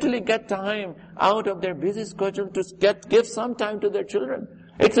should literally get time out of their busy schedule to give some time to their children.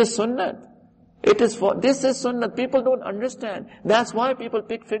 It's a sunnah. This is sunnah. People don't understand. That's why people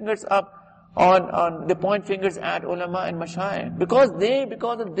pick fingers up they point fingers at ulama and mashayikh. Because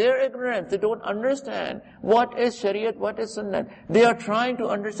of their ignorance, they don't understand what is shariat, what is sunnah. They are trying to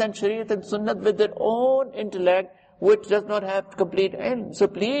understand shariat and sunnah with their own intellect, which does not have complete ilm. So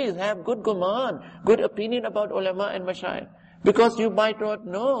please have good guman, good opinion about ulama and mashayikh. Because you might not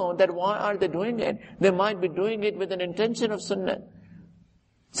know that why are they doing it. They might be doing it with an intention of sunnah.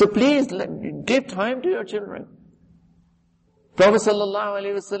 So please give time to your children. Prophet sallallahu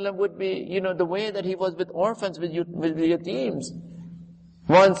alaihi wasallam would be, the way that he was with orphans, with yateems.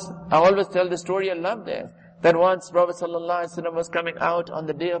 Once, I always tell the story, I love this, that once Prophet sallallahu alaihi wasallam was coming out on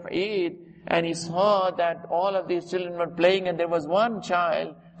the day of Eid, and he saw that all of these children were playing, and there was one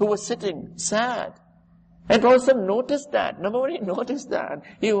child who was sitting sad. And Prophet noticed that. Number one, he noticed that.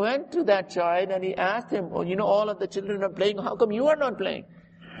 He went to that child and he asked him, all of the children are playing, how come you are not playing?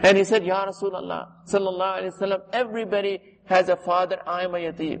 And he said, Ya Rasulullah, sallallahu alaihi wasallam, everybody has a father, I am a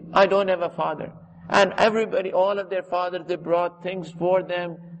yateem. I don't have a father. And everybody, all of their fathers, they brought things for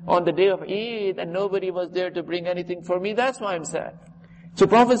them on the day of Eid, and nobody was there to bring anything for me. That's why I'm sad. So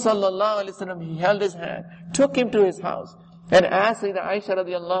Prophet sallallahu alaihi wasallam, he held his hand, took him to his house, and asked Sayyidina Aisha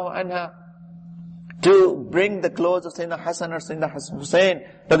radiallahu anha to bring the clothes of Sayyidina Hassan or Sayyidina Hussain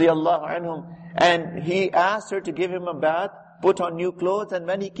radiallahu anhum. And he asked her to give him a bath, put on new clothes, and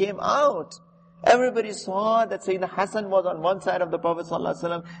when he came out, everybody saw that Sayyidina Hassan was on one side of the Prophet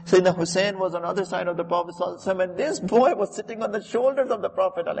ﷺ, Sayyidina Hussain was on the other side of the Prophet ﷺ, and this boy was sitting on the shoulders of the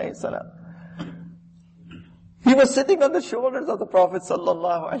Prophet ﷺ. He was sitting on the shoulders of the Prophet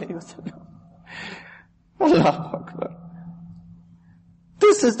ﷺ. Allahu Akbar.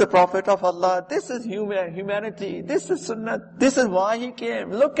 This is the Prophet of Allah. This is humanity. This is sunnah. This is why he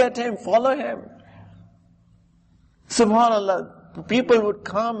came. Look at him. Follow him. Subhanallah. People would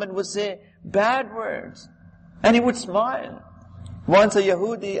come and would say bad words. And he would smile. Once a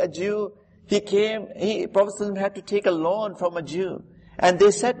Yahudi, a Jew, Prophet had to take a loan from a Jew. And they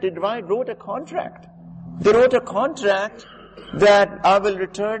wrote a contract. They wrote a contract that I will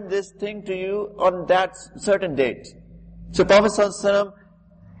return this thing to you on that certain date. So Prophet ﷺ,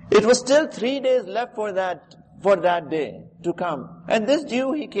 it was still 3 days left for that day to come. And this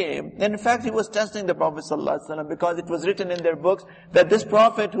Jew, he came. And in fact, he was testing the Prophet ﷺ because it was written in their books that this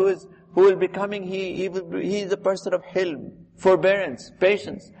Prophet who will be coming, he is a person of hilm, forbearance,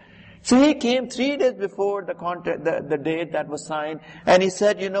 patience. So he came 3 days before the date that was signed, and he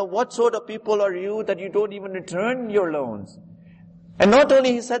said, what sort of people are you that you don't even return your loans? And not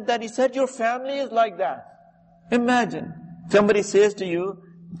only he said that, he said your family is like that. Imagine, somebody says to you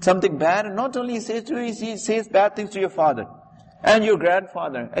something bad, and not only he says to you, he says bad things to your father and your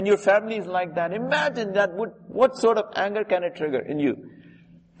grandfather, and your family is like that. Imagine that, what sort of anger can it trigger in you?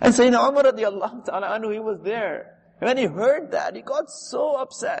 And Sayyidina Umar radiallahu ta'ala anhu, he was there. When he heard that, he got so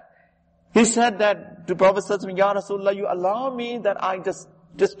upset. He said that to Prophet sallallahu alaihi wasallam, Ya Rasulullah, you allow me that I just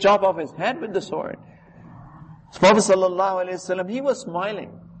chop off his head with the sword. So Prophet sallallahu alaihi wasallam, he was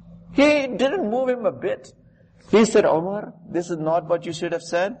smiling. He didn't move him a bit. He said, Umar, this is not what you should have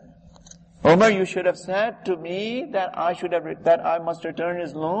said. Umar, you should have said to me that I must return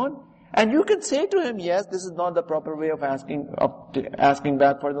his loan. And you can say to him, yes, this is not the proper way of asking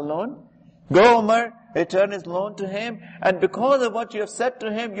back for the loan. Go, Umar, return his loan to him, and because of what you have said to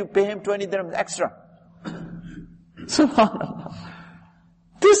him, you pay him 20 dirhams extra. SubhanAllah.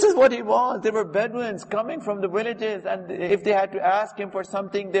 This is what he was. There were Bedouins coming from the villages, and if they had to ask him for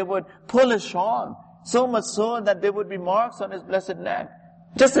something, they would pull his shawl, so much so that there would be marks on his blessed neck.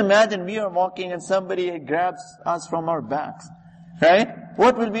 Just imagine we are walking and somebody grabs us from our backs. Right?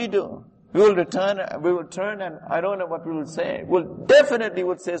 What will we do? We will turn, and I don't know what we will say. We'll definitely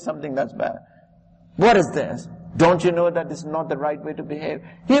would say something that's bad. What is this? Don't you know that this is not the right way to behave?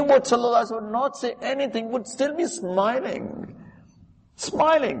 He would, sallallahu alaihi wasallam, would not say anything, would still be smiling.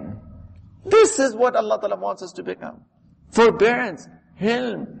 Smiling. This is what Allah Ta'ala wants us to become. Forbearance,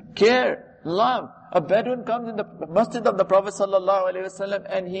 hilm, care, love. A Bedouin comes in the masjid of the Prophet sallallahu alaihi wasallam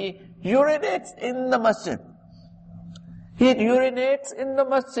and he urinates in the masjid. He urinates in the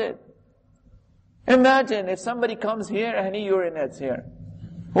masjid. Imagine if somebody comes here and he urinates here.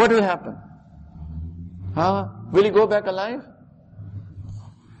 What will happen? Will he go back alive?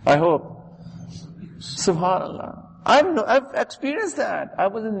 I hope. SubhanAllah. I've experienced that. I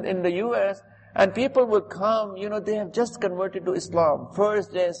was in the US and people will come, they have just converted to Islam.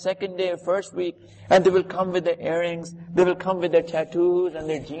 First day, second day, first week, and they will come with their earrings, they will come with their tattoos and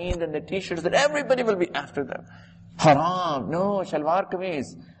their jeans and their t-shirts, and everybody will be after them. Haram, no, shalwar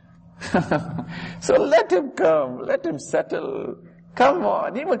kameez. So let him come, let him settle. Come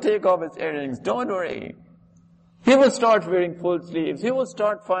on, he will take off his earrings, don't worry. He will start wearing full sleeves, he will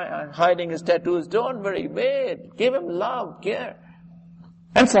start hiding his tattoos, don't worry, wait, give him love, care.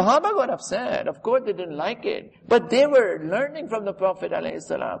 And Sahaba got upset, of course they didn't like it, but they were learning from the Prophet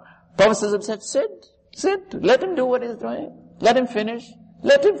ﷺ. Prophet said, sit, let him do what he's doing, let him finish.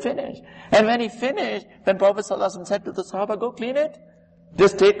 And when he finished, then Prophet ﷺ said to the Sahaba, go clean it.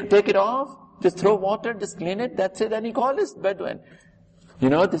 Just take it off. Just throw water, just clean it. That's it. And he called his Bedouin.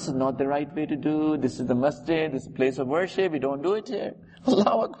 This is not the right way to do. This is the masjid. This is a place of worship. We don't do it here.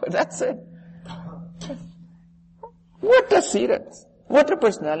 Allahu Akbar. That's it. What a seerah. What a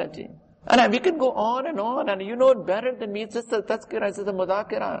personality. And we can go on, and you know it better than me. It's just a tazkirah, it's just a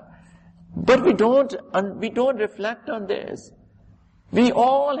mudhakirah. But we don't reflect on this. We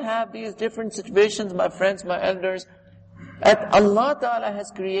all have these different situations, my friends, my elders, that Allah Ta'ala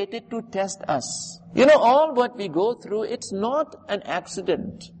has created to test us. All what we go through, it's not an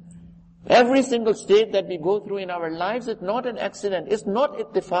accident. Every single state that we go through in our lives, it's not an accident. It's not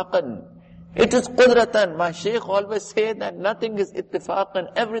ittifaqan. It is qudratan. My Shaykh always said that nothing is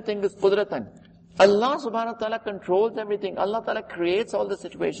ittifaqan, everything is qudratan. Allah subhanahu wa ta'ala controls everything. Allah ta'ala creates all the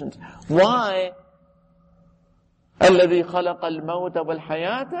situations. Why? الَّذِي خَلَقَ الْمَوْتَ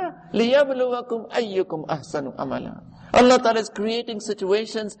وَالْحَيَاةَ لِيَبْلُوَكُمْ أَيُّكُمْ أَحْسَنُ عَمَلًا. Allah Ta'ala is creating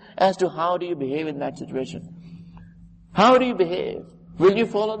situations as to how do you behave in that situation. How do you behave? Will you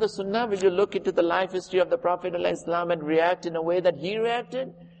follow the sunnah? Will you look into the life history of the Prophet ﷺ and react in a way that he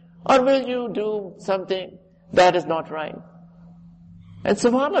reacted? Or will you do something that is not right? And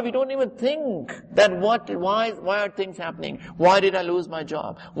subhanAllah, we don't even think that why are things happening? Why did I lose my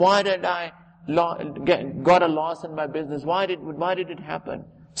job? Why did I got a loss in my business? Why did it happen?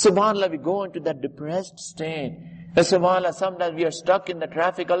 SubhanAllah, we go into that depressed state. And SubhanAllah, sometimes we are stuck in the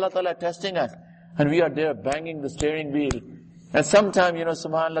traffic, Allah Ta'ala testing us. And we are there banging the steering wheel. And sometimes,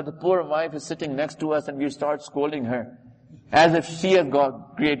 SubhanAllah, the poor wife is sitting next to us and we start scolding her. As if she has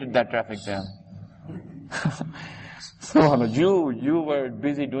created that traffic jam. SubhanAllah, you were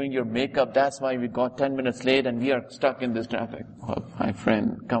busy doing your makeup, that's why we got 10 minutes late and we are stuck in this traffic. Oh, my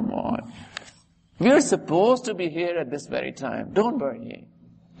friend, come on. We are supposed to be here at this very time. Don't worry.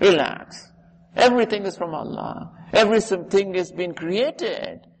 Relax. Everything is from Allah. Everything has been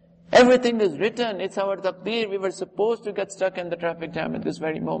created. Everything is written. It's our taqdeer. We were supposed to get stuck in the traffic jam at this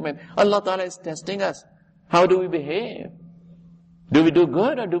very moment. Allah Ta'ala is testing us. How do we behave? Do we do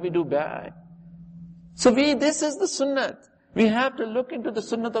good or do we do bad? So this is the sunnah. We have to look into the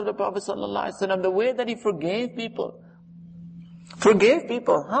sunnah of the Prophet ﷺ, the way that he forgave people. Forgave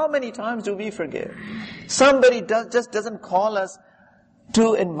people. How many times do we forgive? Somebody just doesn't call us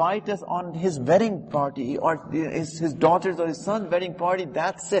to invite us on his wedding party or his daughter's or his son's wedding party.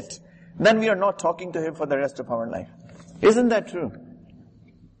 That's it. Then we are not talking to him for the rest of our life. Isn't that true?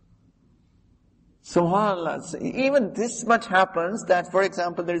 SubhanAllah. Even this much happens that, for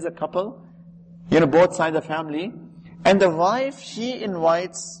example, there is a couple, both sides of the family, and the wife, she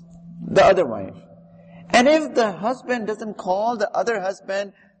invites the other wife. And if the husband doesn't call the other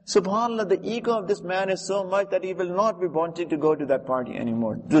husband, SubhanAllah, the ego of this man is so much that he will not be wanting to go to that party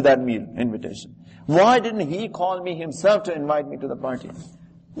anymore, to that meal invitation. Why didn't he call me himself to invite me to the party?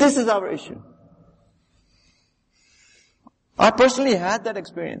 This is our issue. I personally had that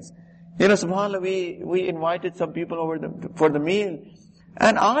experience. SubhanAllah, we invited some people over for the meal.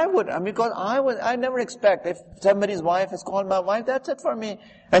 And I never expect, if somebody's wife has called my wife, that's it for me.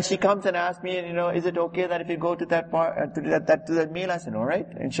 And she comes and asks me, is it okay that if we go to that meal? I said, all right,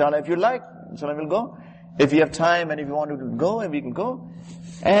 inshallah, if you like, inshallah, we'll go. If you have time and if you want to go, we can go.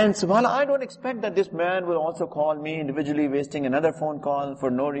 And subhanAllah, I don't expect that this man will also call me individually, wasting another phone call for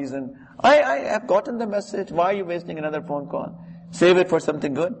no reason. I have gotten the message. Why are you wasting another phone call? Save it for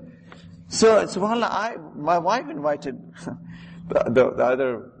something good. So subhanAllah, my wife invited the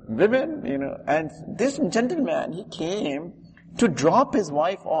other women, and this gentleman, he came to drop his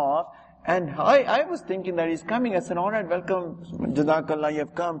wife off, and I was thinking that he's coming. I said, all right, welcome, Jazakallah, you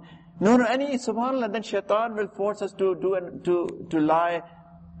have come. No, subhanAllah, then shaitan will force us to lie,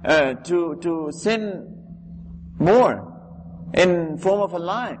 to sin more in form of a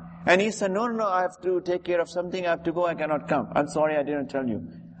lie. And he said, no, I have to take care of something, I have to go, I cannot come. I'm sorry, I didn't tell you.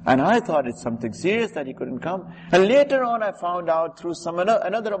 And I thought it's something serious that he couldn't come. And later on I found out through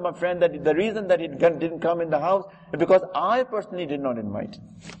another of my friends that the reason that he didn't come in the house is because I personally did not invite him.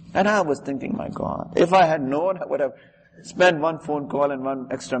 And I was thinking, my God, if I had known, I would have spent one phone call and one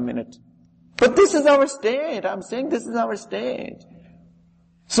extra minute. But this is our state. I'm saying this is our state.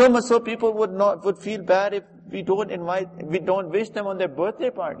 So much so people would feel bad if we don't wish them on their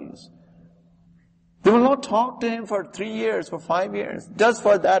birthday parties. They will not talk to him for 3 years, for 5 years, just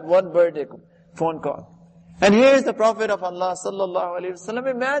for that one birthday phone call. And here is the Prophet of Allah sallallahu alaihi wasallam.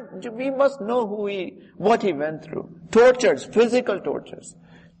 Imagine, we must know what he went through. Tortures, physical tortures.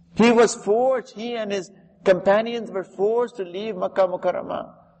 He was forced, he and his companions were forced to leave Makkah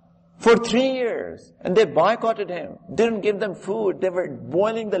Mukarramah for 3 years. And they boycotted him, didn't give them food. They were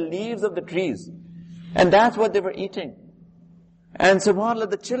boiling the leaves of the trees. And that's what they were eating. And subhanAllah,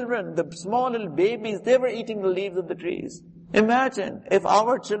 the children, the small little babies, they were eating the leaves of the trees. Imagine if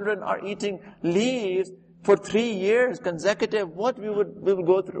our children are eating leaves for 3 years consecutive, what we will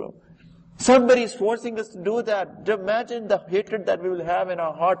go through. Somebody is forcing us to do that. Imagine the hatred that we will have in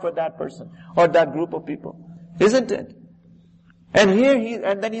our heart for that person or that group of people. Isn't it?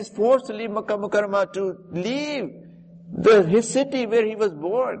 And then he's forced to leave Makkah Mukarramah, to leave his city where he was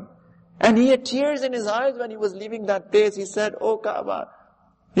born. And he had tears in his eyes when he was leaving that place. He said, oh Kaaba,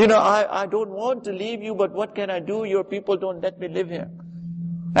 I don't want to leave you, but what can I do? Your people don't let me live here.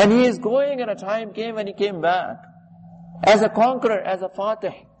 And he is going, and a time came when he came back as a conqueror, as a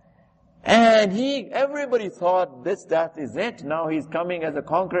fatih. And everybody thought that is it. Now he's coming as a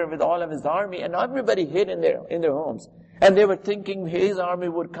conqueror with all of his army, and everybody hid in their homes. And they were thinking his army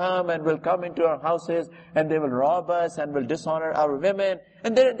would come and will come into our houses and they will rob us and will dishonor our women.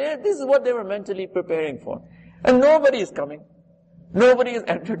 And this is what they were mentally preparing for. And nobody is coming. Nobody has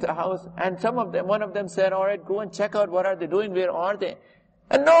entered the house. And one of them said, all right, go and check out what are they doing, where are they?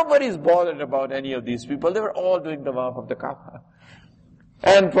 And nobody is bothered about any of these people. They were all doing the tawaf of the Kaaba.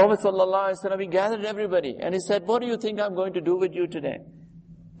 And Prophet ﷺ, he gathered everybody and he said, what do you think I'm going to do with you today?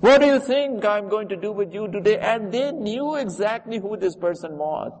 What do you think I'm going to do with you today? And they knew exactly who this person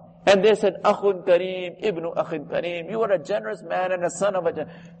was. And they said, Akhun Kareem, Ibnu Akhin Kareem. You are a generous man and son of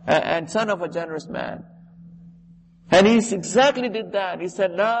a generous man. And he exactly did that. He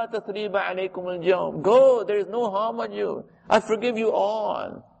said, La tathriba alaykum al-jawm. Go, there is no harm on you. I forgive you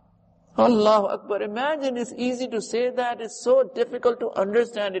all. Allahu Akbar. Imagine, it's easy to say that. It's so difficult to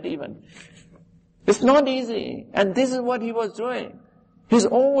understand it even. It's not easy. And this is what he was doing. His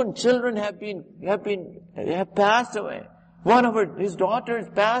own children have passed away. One of his daughters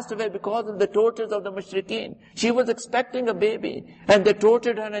passed away because of the tortures of the mushrikeen. She was expecting a baby, and they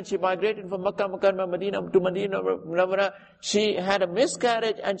tortured her, and she migrated from Makkah, Medina to Medina Munawwara. She had a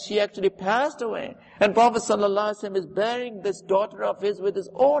miscarriage, and she actually passed away. And Prophet ﷺ is burying this daughter of his with his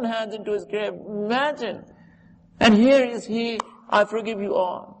own hands into his grave. Imagine. And here is he, I forgive you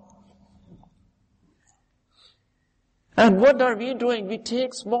all. And what are we doing? We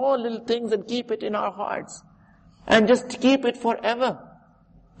take small little things and keep it in our hearts. And just keep it forever.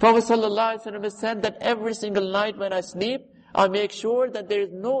 Prophet ﷺ has said that every single night when I sleep, I make sure that there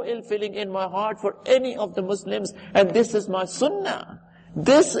is no ill feeling in my heart for any of the Muslims. And this is my sunnah.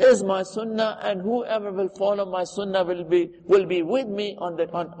 This is my sunnah, and whoever will follow my sunnah will be with me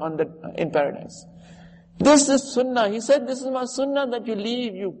in paradise. This is sunnah. He said, this is my sunnah, that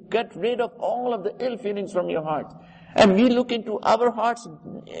you get rid of all of the ill feelings from your heart. And we look into our hearts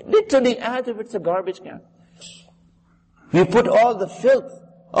literally as if it's a garbage can. We put all the filth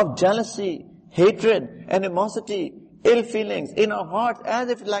of jealousy, hatred, animosity, ill feelings in our hearts as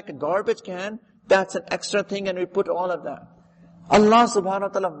if like a garbage can. That's an extra thing, and we put all of that. Allah subhanahu wa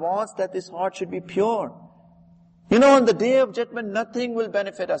ta'ala wants that this heart should be pure. You know, on the day of judgment, nothing will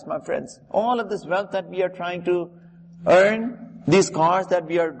benefit us, my friends. All of this wealth that we are trying to earn, these cars that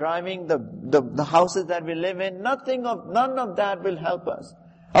we are driving, the houses that we live in, none of that will help us.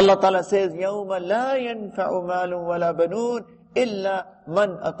 Allah Ta'ala says, يَوْمَ لَا يَنْفَعُ مَالٌ وَلَا بَنُونَ إِلَّا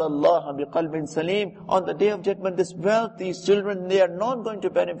مَنْ أَتَى اللَّهَ بِقَلْبٍ سَلِيمٍ. On the day of judgment, this wealth, these children, they are not going to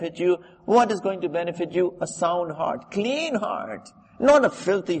benefit you. What is going to benefit you? A sound heart, clean heart, not a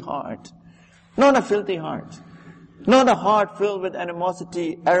filthy heart. Not a filthy heart. Not a heart filled with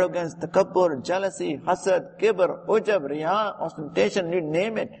animosity, arrogance, takabbur, jealousy, hasad, kibr, ujab, riya, ostentation, you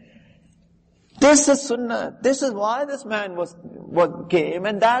name it. This is sunnah. This is why this man came,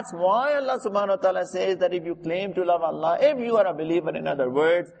 and that's why Allah subhanahu wa ta'ala says that if you claim to love Allah, if you are a believer, in other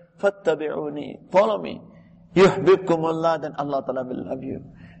words, fattabi'uni, follow me, yuhbibkum Allah, then Allah ta'ala will love you.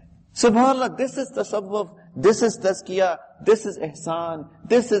 SubhanAllah, this is tasawwuf, this is tazkiyah, this is ihsan,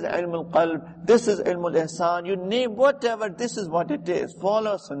 this is ilm al-qalb, this is ilm al-ihsan, you name whatever, this is what it is.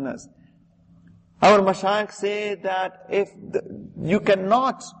 Follow sunnahs. Our mashayikh say that you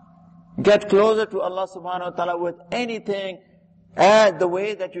cannot get closer to Allah subhanahu wa ta'ala with anything the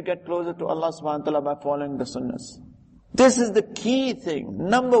way that you get closer to Allah subhanahu wa ta'ala by following the sunnahs. This is the key thing,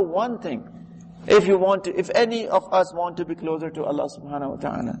 number one thing, if any of us want to be closer to Allah subhanahu wa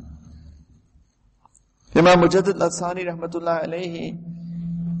ta'ala. Imam Mujaddid al-Thani rahmatullah alayhi,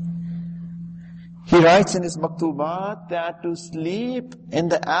 he writes in his maktubat that to sleep in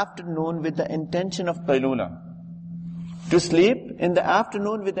the afternoon with the intention of qaylula. To sleep in the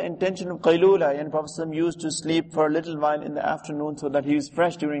afternoon with the intention of qaylula, and Prophet used to sleep for a little while in the afternoon so that he is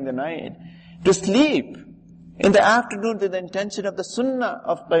fresh during the night. To sleep in the afternoon with the intention of the sunnah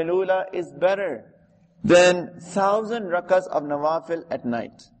of qaylula is better than 1,000 rakas of nawafil at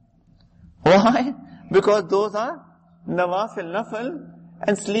night. Why? Because those are nafil,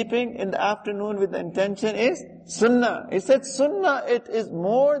 and sleeping in the afternoon with the intention is sunnah. He said sunnah, it is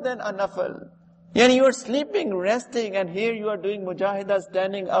more than a nafil. Yani you are sleeping, resting, and here you are doing mujahidah,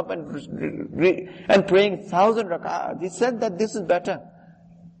 standing up and praying 1,000 rak'ahs. He said that this is better.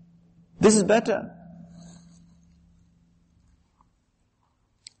 This is better.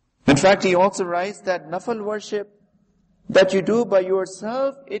 In fact, he also writes that nafil worship that you do by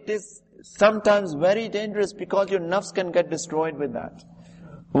yourself, it is sometimes very dangerous because your nafs can get destroyed with that.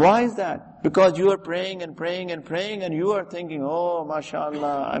 Why is that? Because you are praying and praying and praying, and you are thinking, oh,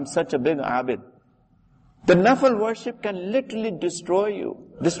 mashallah, I'm such a big abid. The nafil worship can literally destroy your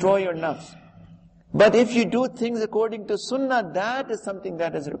nafs. But if you do things according to sunnah, that is something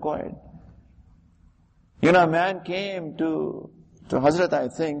that is required. You know, a man came to Hazrat, I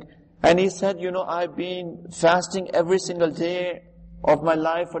think, and he said, I've been fasting every single day of my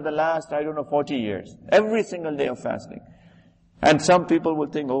life for the last, 40 years. Every single day of fasting. And some people will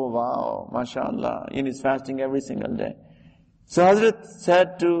think, oh wow, mashallah, he's fasting every single day. So Hazrat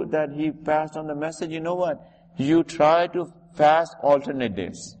said that he passed on the message, you know what? You try to fast alternate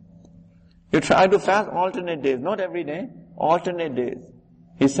days. You try to fast alternate days, not every day, alternate days.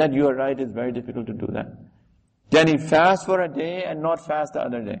 He said, you are right, it's very difficult to do that. Then he fast for a day and not fast the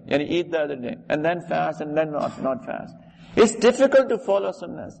other day. Then he eat the other day, and then fast and then not fast. It's difficult to follow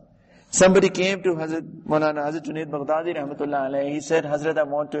sunnahs. Somebody came to Hazrat Junaid Baghdadi rahmatullah alayhi. He said, Hazrat, I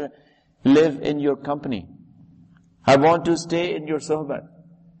want to live in your company. I want to stay in your sohbat.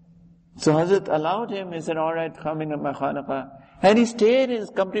 So Hazrat allowed him. He said, all right, come in my khanaqah. And he stayed in his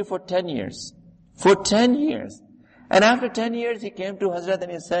company for 10 years. For 10 years. And after 10 years, he came to Hazrat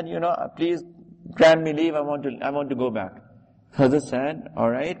and he said, please grant me leave. I want to go back. Hazrat said,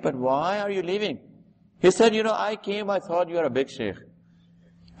 alright, but why are you leaving? He said, I came, I thought you are a big Shaykh.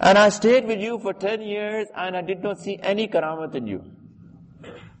 And I stayed with you for 10 years and I did not see any karamat in you.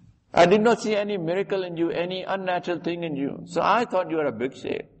 I did not see any miracle in you, any unnatural thing in you. So I thought you were a big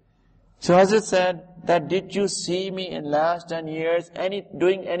Shaykh. So Hazrat said, that did you see me in last 10 years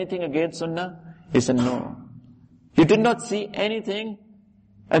doing anything against Sunnah? He said, no. You did not see anything,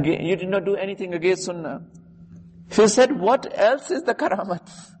 you did not do anything against Sunnah. He said, what else is the karamat?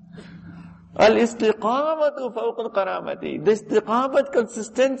 Al-istiqamatu fawq al-karamati. The istiqamat,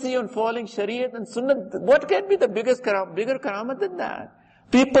 consistency on following Shariat and Sunnah. What can be the bigger karamat than that?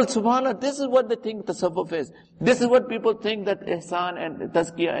 People, subhanAllah, this is what they think tasawwuf is. This is what people think that ihsan and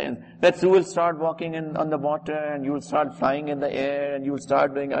tazkiyah is. That you will start walking on the water and you will start flying in the air and you will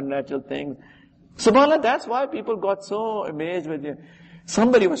start doing unnatural things. SubhanAllah, that's why people got so amazed with you.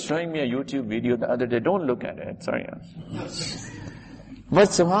 Somebody was showing me a YouTube video the other day. Don't look at it. Sorry. But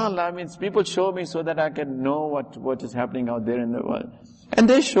SubhanAllah, people show me so that I can know what is happening out there in the world. And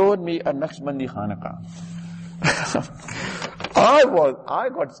they showed me a Naqshbandi Khanaqah. I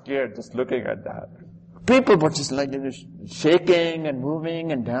got scared just looking at that. People were just like shaking and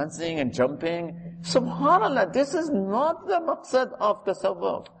moving and dancing and jumping. SubhanAllah, this is not the maqsad of the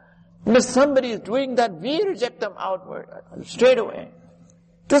tasawwuf. If somebody is doing that, we reject them outward, straight away.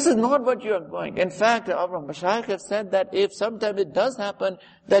 This is not what you are going. In fact, our Mashaykh have said that if sometimes it does happen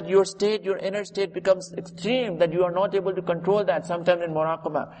that your inner state becomes extreme, that you are not able to control that, sometimes in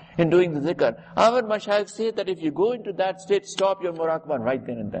muraqabah, in doing the zikr. Our Mashaykh say that if you go into that state, stop your muraqabah right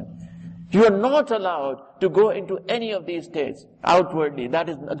then and then. You are not allowed to go into any of these states outwardly. That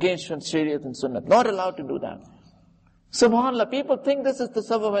is against Shariat and Sunnah. Not allowed to do that. SubhanAllah, people think this is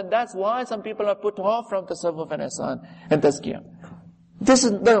tasawwuf, and that's why some people are put off from tasawwuf and ihsan and tazkiyah. This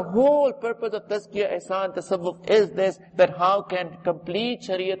is the whole purpose of tazkiyah, ihsan, tasawwuf is this, that how can complete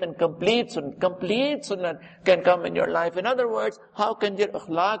Shariat and complete Sunnah can come in your life. In other words, how can your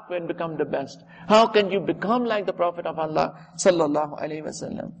akhlaq can become the best? How can you become like the Prophet of Allah sallallahu alaihi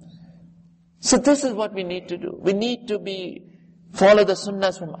wasallam? So this is what we need to do. We need to follow the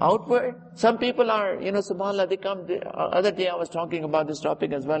sunnahs from outward. Some people are, subhanAllah, they come, other day I was talking about this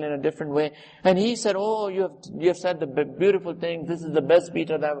topic as well in a different way. And he said, oh, you have said the beautiful thing. This is the best speech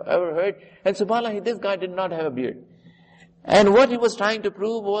that I've ever heard. And subhanAllah, this guy did not have a beard. And what he was trying to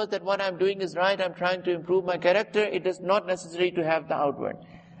prove was that what I'm doing is right. I'm trying to improve my character. It is not necessary to have the outward.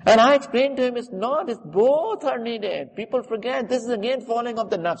 And I explained to him, it's both are needed. People forget, this is again falling of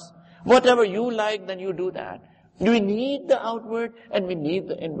the nafs. Whatever you like, then you do that. We need the outward and we need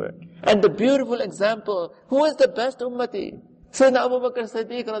the inward. And the beautiful example, who is the best ummati? Sayyidina Abu Bakr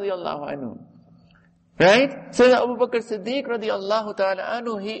Siddiq radiallahu anhu. Right? Sayyidina Abu Bakr Siddiq radiallahu ta'ala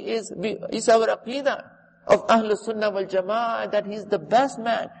anhu, he is our aqidah of Ahlul Sunnah wal Jama'ah, that he's the best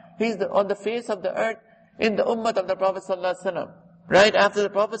man. He's on the face of the earth in the ummah of the Prophet sallallahu alaihi wasallam. Right? After the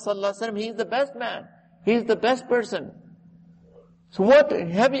Prophet sallallahu alaihi wasallam, he's the best man. He's the best person. So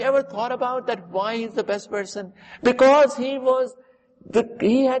have you ever thought about that, why he's the best person? Because he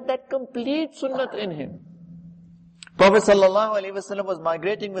had that complete sunnah in him. Prophet sallallahu alaihi wasallam was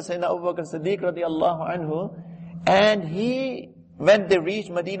migrating with Sayyidina Abu Bakr Siddiq radiallahu anhu, and when they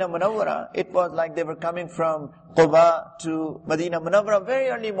reached Medina Munawwara, it was like they were coming from Quba to Medina Munawwara very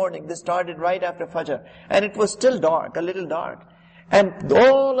early morning. They started right after Fajr. And it was still dark, a little dark. And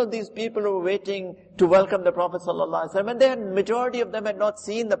all of these people were waiting to welcome the Prophet ﷺ. And majority of them had not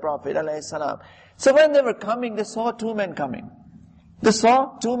seen the Prophet ﷺ. So when they were coming, they saw two men coming.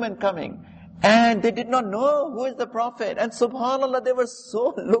 And they did not know who is the Prophet. And subhanAllah, they were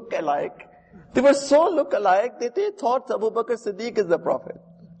so look-alike. They that they thought Abu Bakr Siddiq is the Prophet.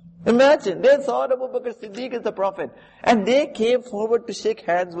 Imagine, they thought Abu Bakr Siddiq is the Prophet. And they came forward to shake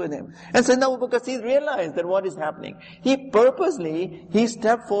hands with him. And so now Abu Bakr Siddiq realized that what is happening. He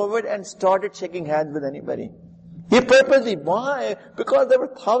stepped forward and started shaking hands with anybody. Why? Because there were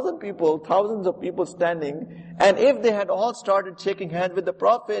thousands of people standing. And if they had all started shaking hands with the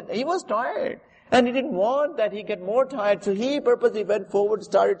Prophet, he was tired. And he didn't want that he get more tired. So he purposely went forward and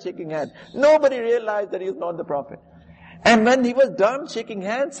started shaking hands. Nobody realized that he was not the Prophet. And when he was done shaking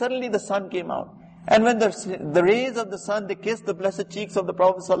hands, suddenly the sun came out. And when the rays of the sun, they kissed the blessed cheeks of the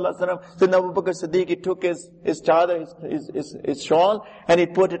Prophet ﷺ, so Abu Bakr Siddiq, he took his chadar, his shawl, and he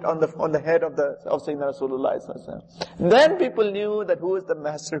put it on the head of Sayyidina Rasulullah ﷺ. Then people knew that who is the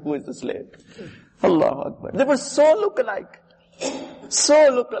master, who is the slave. Allahu Akbar. They were so look-alike.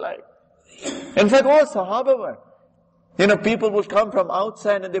 In fact, all Sahaba were. People would come from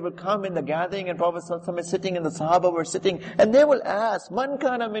outside and they would come in the gathering, and Prophet ﷺ is sitting and the Sahaba were sitting, and they will ask, Man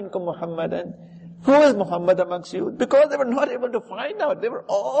kana minkum Muhammadan? Who is Muhammad amongst you? Because they were not able to find out. They were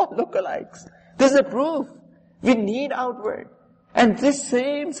all lookalikes. This is a proof. We need outward. And this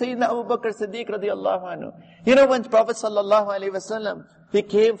same Sayyidina Abu Bakr Siddiq radiallahu anhu. You know, when Prophet sallallahu alaihi wasallam, he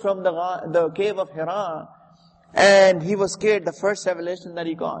came from the cave of Hira, and he was scared, the first revelation that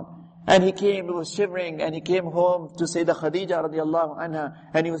he got. And he came, he was shivering, and he came home to Sayyidah Khadija radiallahu anha,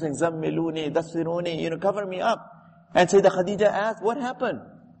 and he was saying, Zammiluni, Dasiruni, cover me up. And Sayyidah Khadija asked, what happened?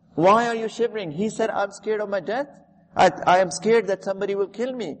 Why are you shivering? He said, I'm scared of my death. I am scared that somebody will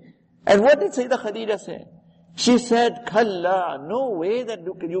kill me. And what did Sayyidah Khadija say? She said, Kalla, no way that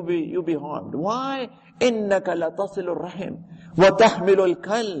you be harmed. Why? إِنَّكَ لَتَصِلُ الرَّحِمِ وَتَحْمِلُ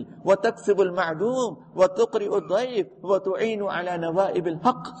الْكَلِّ وَتَكْسِبُ الْمَعْدُومِ وَتُقْرِئُ الضَّيْفِ وَتُعِينُ عَلَى نَوَائِبِ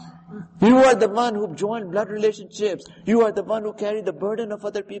الْحَقِّ. You are the one who joined blood relationships. You are the one who carry the burden of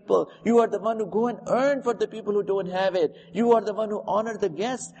other people. You are the one who go and earn for the people who don't have it. You are the one who honor the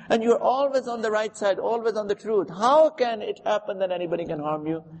guests. And you are always on the right side, always on the truth. How can it happen that anybody can harm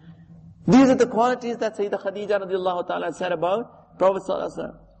you? These are the qualities that Sayyidah Khadija radiallahu ta'ala said about Prophet sallallahu alaihi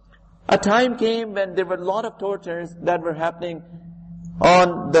wasallam. A time came when there were a lot of tortures that were happening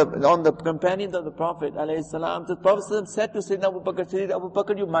on the companions of the Prophet alayhi salam. So the Prophet said to Sayyidina Abu Bakr, Abu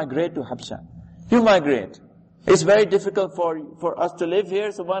Bakr, you migrate to Habsha. You migrate. It's very difficult for us to live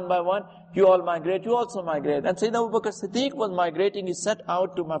here, so one by one, you all migrate, you also migrate. And Sayyidina Abu Bakr Siddiq was migrating, he set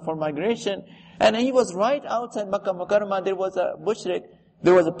out for migration, and he was right outside Makkah Mukarramah. There was a mushrik,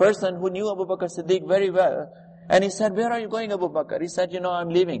 there was a person who knew Abu Bakr Siddiq very well, and he said, where are you going, Abu Bakr? He said, I'm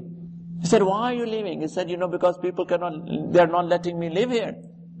leaving. He said, why are you leaving? He said, because people they're not letting me live here.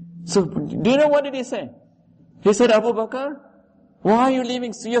 So, do you know what did he say? He said, Abu Bakr, why are you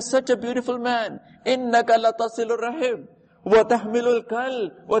leaving? So you're such a beautiful man. إِنَّكَ لَتَصِلُ الرَّحِمِ وَتَحْمِلُ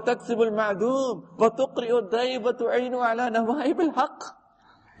الْكَلِّ وَتَكْسِبُ الْمَعْدُومِ وَتُقْرِئُ الضَّيْفِ وَتُعِينُ عَلَى نَوَائِبِ الْحَقِّ.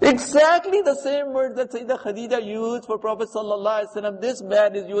 Exactly the same words that Sayyidah Khadija used for Prophet sallallahu alaihi wasallam. This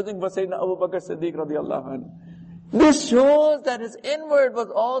man is using for Sayyidina Abu Bakr Siddiq radiallahu anhu. This shows that his inward was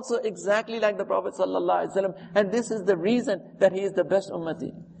also exactly like the Prophet sallallahu alaihi wasallam, and this is the reason that he is the best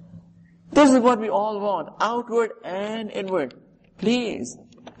ummati. This is what we all want, outward and inward. Please.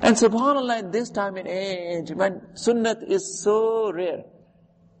 And subhanAllah, in this time and age, when sunnat is so rare,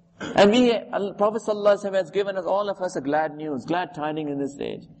 and Prophet sallallahu alaihi wasallam has given us, all of us, a glad news, glad tidings in this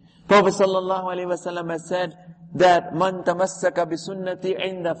age. Prophet sallallahu alaihi wasallam has said that man tamassaka bi sunnati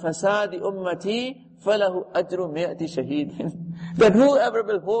inda fasadi ummati falahu ajru mi'ati shaheed. That whoever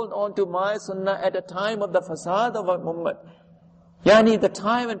will hold on to my sunnah at a time of the fasad of our ummah, yani the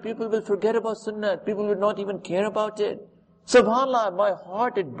time when people will forget about sunnah, people will not even care about it. Subhanallah, my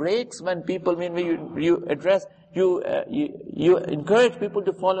heart, it breaks when people, when you encourage people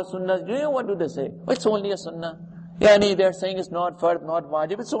to follow sunnah. Do you know what do they say? Oh, it's only a sunnah. Yani they're saying it's not fard, not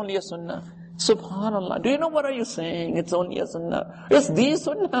wajib, it's only a sunnah. Subhanallah. Do you know what are you saying? It's only a sunnah. It's the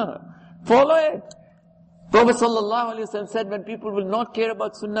sunnah. Follow it. Prophet sallallahu alaihi wasallam said, when people will not care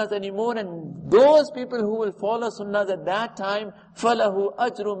about sunnahs anymore, and those people who will follow sunnahs at that time, falahu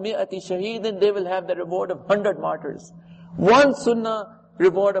ajru mi'ati shaheedin, they will have the reward of 100 martyrs. One sunnah,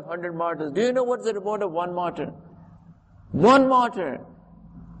 reward of 100 martyrs. Do you know what's the reward of one martyr? One martyr.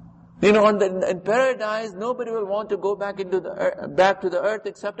 In paradise, nobody will want to go back to the earth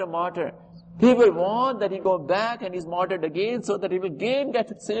except a martyr. He will want that he go back and he's martyred again, so that he will again get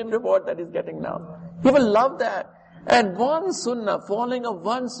the same reward that he's getting now. He will love that. And one sunnah, following of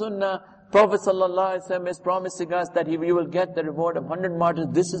one sunnah, Prophet sallallahu alaihi wasallam is promising us that you will get the reward of 100 martyrs.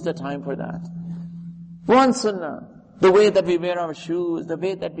 This is the time for that. One sunnah. The way that we wear our shoes, the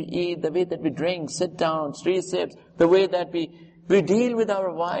way that we eat, the way that we drink, sit down, three sips, the way that we deal with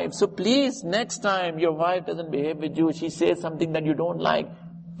our wives. So please, next time your wife doesn't behave with you, she says something that you don't like,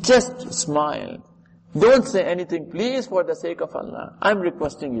 just smile. Don't say anything, please, for the sake of Allah. I'm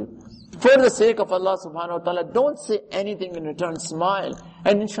requesting you. For the sake of Allah subhanahu wa ta'ala, don't say anything in return, smile.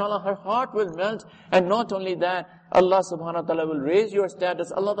 And inshallah, her heart will melt. And not only that, Allah subhanahu wa ta'ala will raise your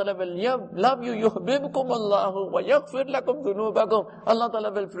status. Allah ta'ala will love you. يُحْبِبْكُمُ اللَّهُ وَيَغْفِرْ لَكُمْ ذُنُوبَكُمْ. Allah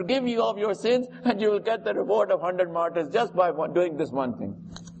ta'ala will forgive you of your sins, and you will get the reward of 100 martyrs just by doing this one thing.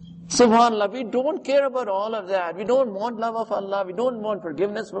 Subhanallah, we don't care about all of that. We don't want love of Allah. We don't want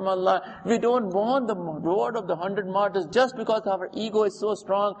forgiveness from Allah. We don't want the reward of the 100 martyrs just because our ego is so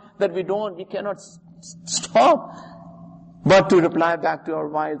strong that we cannot stop but to reply back to our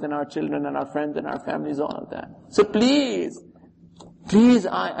wives and our children and our friends and our families, all of that. So please,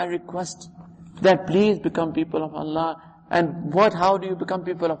 I request that please become people of Allah. And how do you become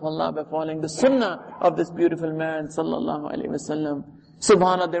people of Allah? By following the sunnah of this beautiful man, sallallahu alaihi wasallam.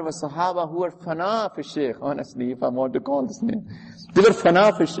 Subhanallah, there were Sahaba who were fana fi Shaykh. Honestly, if I want to call this name, they were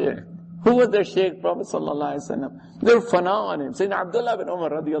fana fi Shaykh. Who was their Shaykh? Prophet sallallahu alaihi wasallam. They were fana on him. Sayyidina Abdullah bin Umar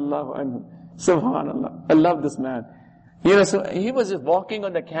radiallahu anhu. Subhanallah. I love this man. So he was just walking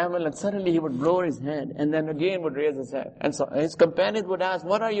on the camel and suddenly he would lower his head and then again would raise his head. And so his companions would ask,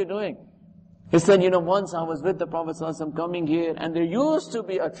 what are you doing? He said, once I was with the Prophet ﷺ coming here and there used to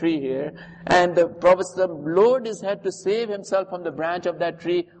be a tree here and the Prophet ﷺ lowered his head to save himself from the branch of that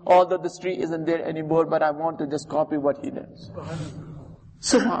tree, although this tree isn't there anymore, but I want to just copy what he does.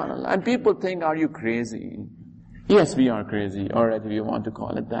 Subhanallah. And people think, are you crazy? Yes, we are crazy, or if you want to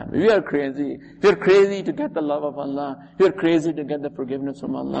call it that. We are crazy. We are crazy to get the love of Allah. We are crazy to get the forgiveness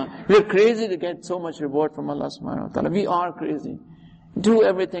from Allah. We are crazy to get so much reward from Allah subhanahu wa ta'ala. We are crazy. Do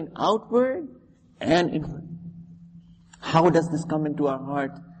everything outward and inward. How does this come into our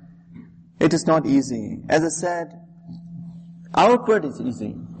heart? It is not easy. As I said, outward is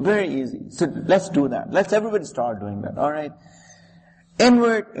easy. Very easy. So let's do that. Let's everybody start doing that. Alright?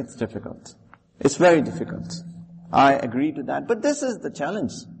 Inward, it's difficult. It's very difficult. I agree to that. But this is the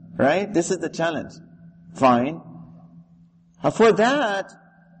challenge, right? This is the challenge. Fine. For that,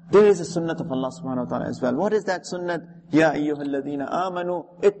 there is a sunnah of Allah subhanahu wa ta'ala as well. What is that sunnah? Ya ayyuhalladhina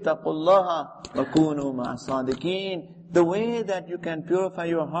amanu ittaqullaha wa kunu ma'as-sadiqeen. The way that you can purify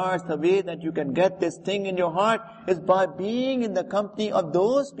your hearts, the way that you can get this thing in your heart is by being in the company of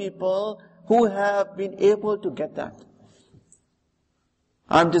those people who have been able to get that.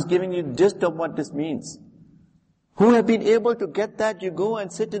 I'm just giving you gist of what this means. Who have been able to get that, you go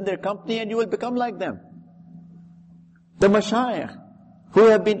and sit in their company and you will become like them. The mashayikh, who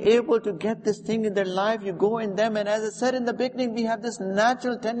have been able to get this thing in their life, you go in them, and as I said in the beginning, we have this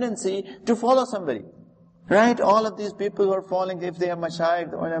natural tendency to follow somebody. Right? All of these people who are following, if they are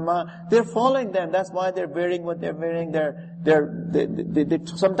mashayikh, the ulama, they're following them. That's why they're wearing what they're wearing. They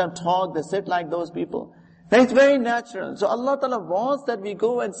sometimes talk, they sit like those people. It's very natural. So Allah Ta'ala wants that we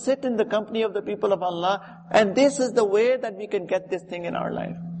go and sit in the company of the people of Allah, and this is the way that we can get this thing in our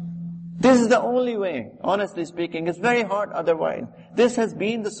life. This is the only way, honestly speaking. It's very hard otherwise. This has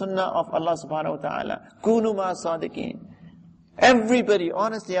been the sunnah of Allah Subhanahu wa Ta'ala. Kunu ma'as-sadiqeen. Everybody,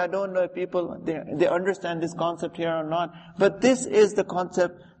 honestly, I don't know if people, they understand this concept here or not, but this is the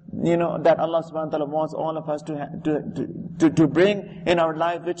concept, that Allah subhanahu wa ta'ala wants all of us to bring in our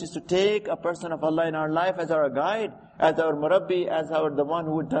life, which is to take a person of Allah in our life as our guide, as our murabbi, as the one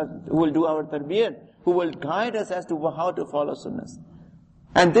who will do our tarbiyat, who will guide us as to how to follow sunnahs.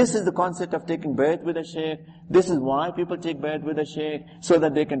 And this is the concept of taking bayat with a shaykh. This is why people take bayat with a shaykh, so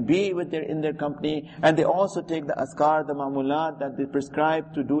that they can be in their company. And they also take the azkar, the ma'mulat that they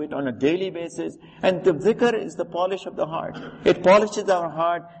prescribe to do it on a daily basis. And the zikr is the polish of the heart. It polishes our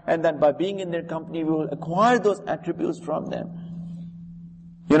heart, and then by being in their company, we will acquire those attributes from them.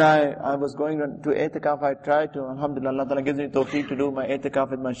 I was going to i'tikaf. I tried to, alhamdulillah, Allah Ta'ala gives me tawfiq to do my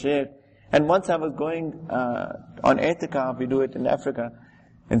i'tikaf with my shaykh. And once I was going on i'tikaf, we do it in Africa,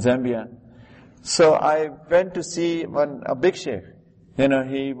 in Zambia. So I went to see a big sheikh.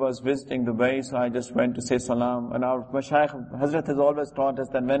 He was visiting Dubai, so I just went to say salam. And our Mashaykh, Hazrat has always taught us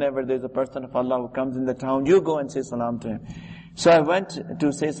that whenever there's a person of Allah who comes in the town, you go and say salam to him. So I went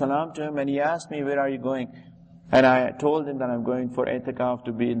to say salam to him, and he asked me, where are you going? And I told him that I'm going for i'tikaf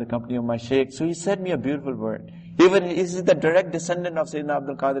to be in the company of my sheikh. So he said me a beautiful word. Even he is the direct descendant of Sayyidina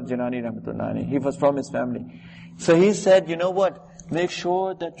Abdul Qadir Jilani rahmatullahi. He was from his family. So he said, you know what? Make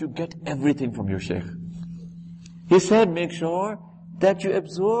sure that you get everything from your shaykh. He said, make sure that you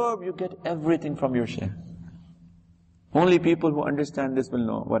absorb, you get everything from your shaykh. Only people who understand this will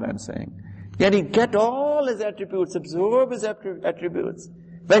know what I'm saying. Yani get all his attributes, absorb his attributes.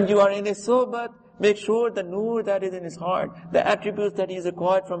 When you are in a sohbat, make sure the nur that is in his heart, the attributes that he has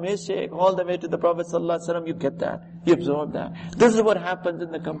acquired from his shaykh, all the way to the Prophet ﷺ, you get that. You absorb that. This is what happens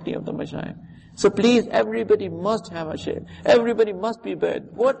in the company of the mashayikh. So please, everybody must have a shaykh. Everybody must be bad.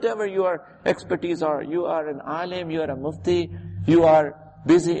 Whatever your expertise are, you are an alim, you are a mufti, you are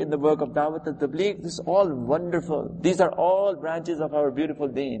busy in the work of da'wat and tabligh, this is all wonderful. These are all branches of our beautiful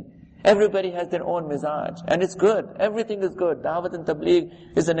deen. Everybody has their own mizaj, and it's good. Everything is good. Da'wat and tabligh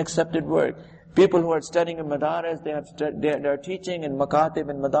is an accepted work. People who are studying in madaris, they are teaching in makatib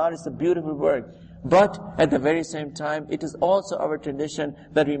and madaris, it's a beautiful work. But at the very same time, it is also our tradition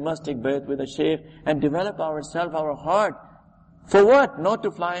that we must take bayat with a shaykh and develop ourselves, our heart. For what? Not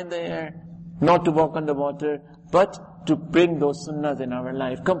to fly in the air, not to walk on the water, but to bring those sunnahs in our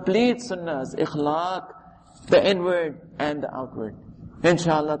life. Complete sunnahs, ikhlaq, the inward and the outward.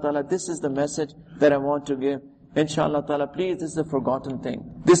 Inshallah ta'ala, this is the message that I want to give. Inshallah ta'ala, please, this is a forgotten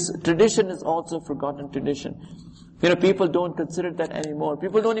thing. This tradition is also a forgotten tradition. People don't consider that anymore.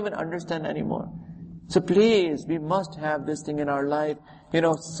 People don't even understand anymore. So please, we must have this thing in our life.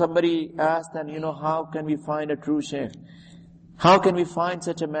 Somebody asked that, how can we find a true Shaykh? How can we find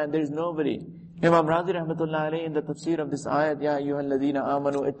such a man? There is nobody. Imam Razi rahmatullah alayhi in the tafsir of this ayat, Ya ayyuhal ladhina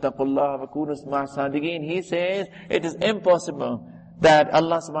amanu ittaqullaha wa kunu ma'as sadiqin, he says, it is impossible that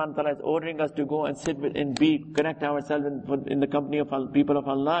Allah subhanahu wa ta'ala is ordering us to go and sit with and connect ourselves in the company of people of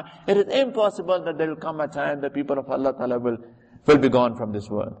Allah. It is impossible that there will come a time that people of Allah ta'ala will be gone from this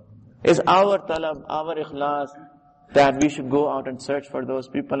world. It's our talab, our ikhlas, that we should go out and search for those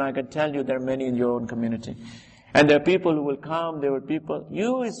people. I can tell you there are many in your own community. And there are people who will come,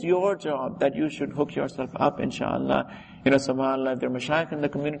 it's your job that you should hook yourself up, inshallah. Subhanallah, if there are mashayikh in the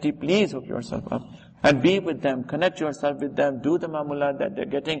community, please hook yourself up. And be with them, connect yourself with them, do the mamulat that they're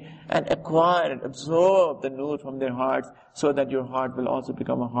getting, and acquire and absorb the nur from their hearts, so that your heart will also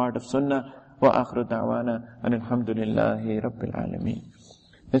become a heart of sunnah. Wa akhiru da'wana, and alhamdulillahi rabbil alameen.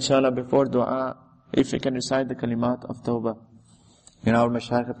 Inshallah, before dua, if we can recite the kalimat of tawbah. Our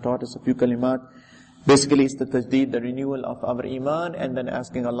mashayikh have taught us a few kalimat. Basically, it's the tajdeed, the renewal of our iman, and then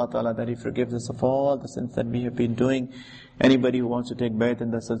asking Allah Ta'ala that He forgives us of all the sins that we have been doing. Anybody who wants to take bayt in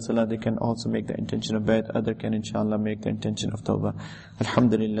the silsila, they can also make the intention of bayt. Other can inshallah make the intention of tawbah.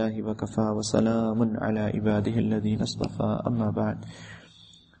 Alhamdulillahi wa kafa wa salamun ala ibadihi alladhina astafa, amma ba'd.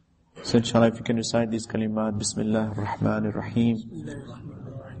 So inshallah, if you can recite these kalimat, Bismillah ar-Rahman ar-Rahim,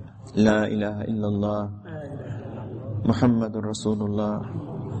 La ilaha illallah, Muhammadur Rasulullah,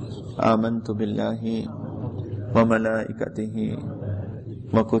 آمنت بالله وملائكته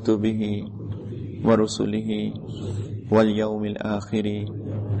وكتبه ورسله واليوم الآخر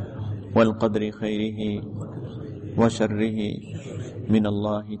والقدر خيره وشره من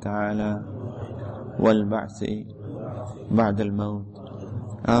الله تعالى والبعث بعد الموت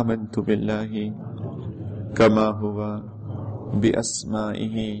آمنت بالله كما هو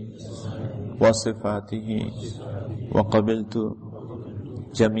بأسمائه وصفاته وقبلت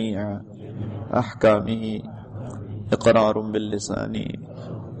جميع أحكامه إقرار باللسان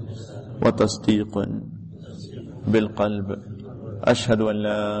وتصديق بالقلب أشهد أن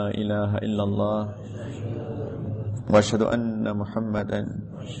لا إله إلا الله وأشهد أن محمدا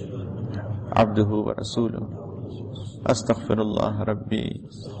عبده ورسوله أستغفر الله ربي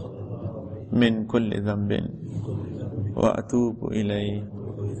من كل ذنب وأتوب إليه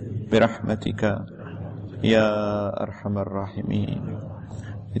برحمتك يا أرحم الراحمين.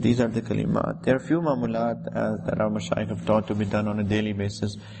 These are the kalimat. There are few mamulat that our mashayikh have taught to be done on a daily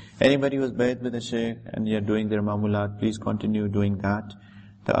basis. Anybody who is bayt with a shaykh and they are doing their mamulat, please continue doing that.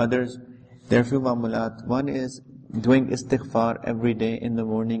 The others, there are few mamulat. One is doing istighfar every day in the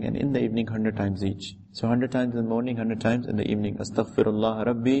morning and in the evening 100 times each. So 100 times in the morning, 100 times in the evening. Astaghfirullah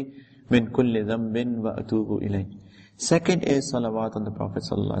Rabbi min kulli dhanbin wa atubu ilayh. Second is salawat on the Prophet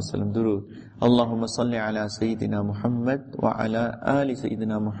sallallahu alaihi wasallam, durood. Allahumma salli ala Sayyidina Muhammad wa ala ali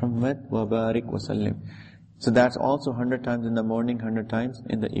Sayyidina Muhammad wa barik wa sallim. So that's also 100 times in the morning, 100 times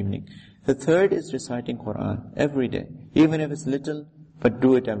in the evening. The third is reciting Quran every day. Even if it's little, but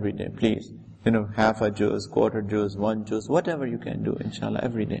do it every day, please. Half a juz, quarter juz, one juz, whatever you can do, inshallah,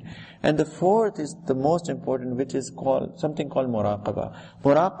 every day. And the fourth is the most important, which is something called muraqabah.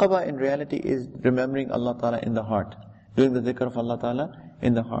 Muraqabah in reality is remembering Allah Ta'ala in the heart. Doing the dhikr of Allah Ta'ala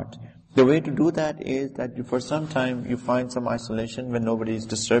in the heart. The way to do that is that for some time you find some isolation when nobody is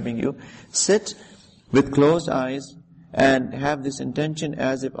disturbing you. Sit with closed eyes and have this intention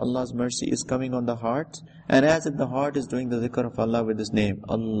as if Allah's mercy is coming on the heart, and as if the heart is doing the dhikr of Allah with His name,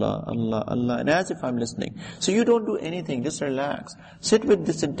 Allah, Allah, Allah, and as if I'm listening. So you don't do anything, just relax. Sit with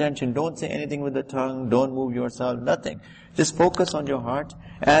this intention, don't say anything with the tongue, don't move yourself, nothing. Just focus on your heart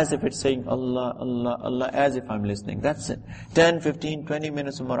as if it's saying Allah, Allah, Allah, as if I'm listening. That's it. 10, 15, 20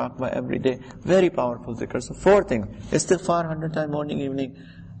 minutes of muraqabah every day. Very powerful dhikr. So 4 things. Istighfar 100 times morning, evening.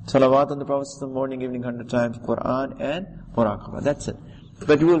 Salawat on the Prophet morning, evening 100 times. Quran and muraqabah. That's it.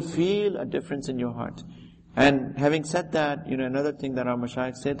 But you will feel a difference in your heart. And having said that, another thing that our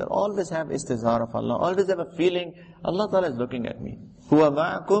mashayikh say, that always have istizhar of Allah. Always have a feeling, Allah Ta'ala is looking at me. Huwa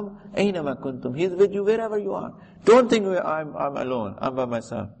ma'akum aynama kuntum. He is with you wherever you are. Don't think I'm alone, I'm by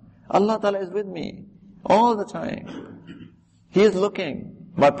myself. Allah Ta'ala is with me all the time. He is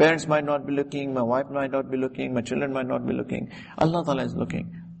looking. My parents might not be looking, my wife might not be looking, my children might not be looking. Allah Ta'ala is looking.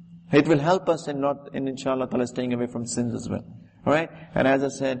 It will help us in inshallah Ta'ala staying away from sins as well. Alright? And as I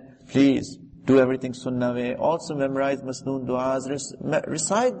said, please do everything sunnah way. Also memorize masnoon du'as,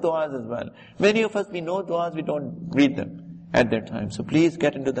 recite du'as as well. Many of us, we know du'as, we don't read them at their time. So please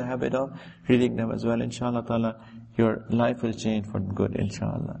get into the habit of reading them as well. Inshallah Ta'ala, your life will change for good,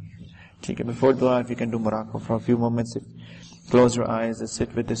 inshallah. Okay, before dua, if you can do muraqabah for a few moments. Close your eyes and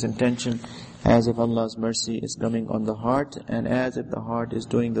sit with this intention as if Allah's mercy is coming on the heart and as if the heart is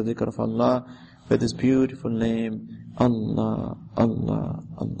doing the dhikr of Allah with this beautiful name, Allah, Allah,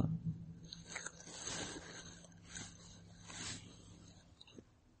 Allah.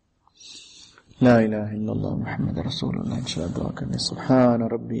 لا إله إلا الله محمد رسول الله إن شاء الله كرمي سبحان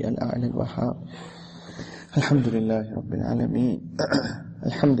ربي الأعلى الوهاب الحمد لله رب العالمين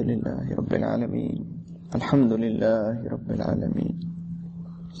الحمد لله رب العالمين الحمد لله رب العالمين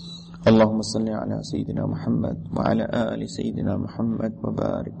اللهم صل على سيدنا محمد وعلى آل سيدنا محمد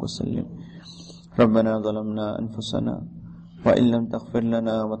وبارك وسلم ربنا ظلمنا أنفسنا وإن لم تغفر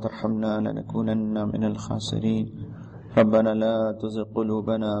لنا وترحمنا لنكونن من الخاسرين ربنا لا تزغ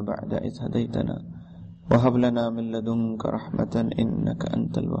قلوبنا بعد إذ هديتنا وهب لنا من لدنك رحمة إنك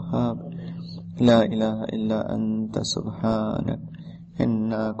أنت الوهاب لا إله إلا أنت سبحانك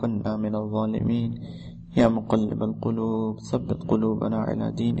إنا كنا من الظالمين يا مقلب القلوب ثبت قلوبنا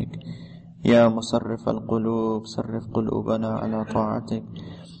على دينك يا مصرف القلوب صرف قلوبنا على طاعتك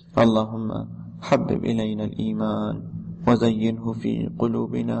اللهم حبب إلينا الإيمان وزينه في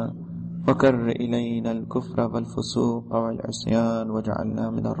قلوبنا وكر إلينا الكفر والفسوق والعصيان واجعلنا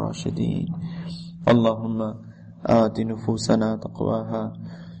من الراشدين اللهم آت نفوسنا تقواها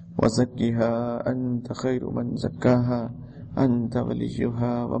وزكها أنت خير من زكاها أنت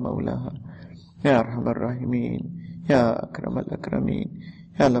وليها ومولاها Ya Arhamar Rahimin, Ya Akram al-Akramin.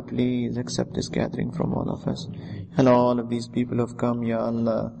 Ya Allah, please accept this gathering from all of us. And all of these people have come, Ya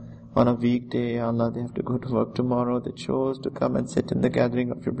Allah, on a weekday, Ya Allah, they have to go to work tomorrow. They chose to come and sit in the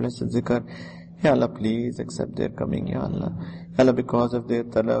gathering of your blessed zikr. Ya Allah, please accept their coming, Ya Allah. Ya Allah, because of their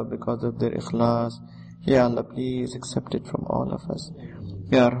talab, because of their ikhlas, Ya Allah, please accept it from all of us.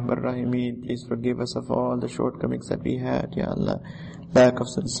 Ya Arhamar Rahimin, please forgive us of all the shortcomings that we had, Ya Allah. Lack of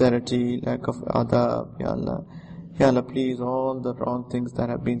sincerity, lack of adab, Ya Allah. Ya Allah, please, all the wrong things that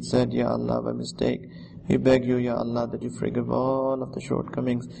have been said, Ya Allah, by mistake. We beg you, Ya Allah, that you forgive all of the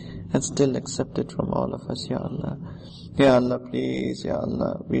shortcomings and still accept it from all of us, Ya Allah. Ya Allah, please, Ya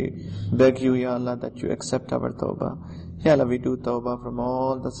Allah, we beg you, Ya Allah, that you accept our tawbah. Ya Allah, we do tawbah from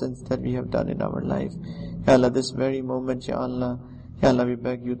all the sins that we have done in our life. Ya Allah, this very moment, Ya Allah, Ya Allah, we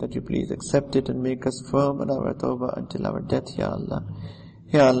beg you that you please accept it and make us firm on our tawbah until our death, Ya Allah.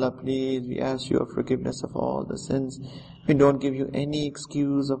 Ya Allah, please, we ask you of forgiveness of all the sins. We don't give you any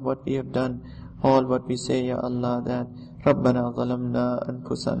excuse of what we have done. All what we say, Ya Allah, that Rabbana zalamna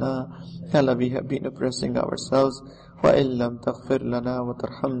anfusana. Ya Allah, we have been oppressing ourselves. وَإِن لَمْ تَغْفِرْ لَنَا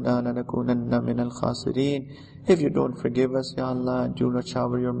وَتَرْحَمْنَا لَنَكُونَنَّ مِنَ الْخَاسِرِينَ. If you don't forgive us, Ya Allah, and do not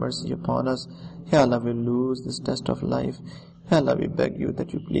shower your mercy upon us, Ya Allah, we'll lose this test of life. Ya Allah, we beg you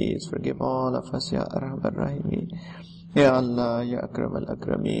that you please forgive all of us, Ya Arhamar Rahimin. Ya Allah, Ya Akram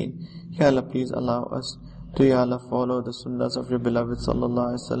al-Akrameen. Ya Allah, please allow us to, Ya Allah, follow the sunnahs of your beloved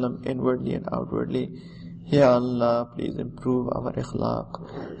Sallallahu Alaihi Wasallam inwardly and outwardly. Ya Allah, please improve our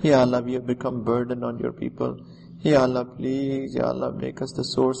ikhlaq. Ya Allah, we have become burden on your people. Ya Allah, please, Ya Allah, make us the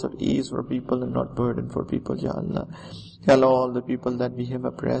source of ease for people and not burden for people, Ya Allah. Ya Allah, all the people that we have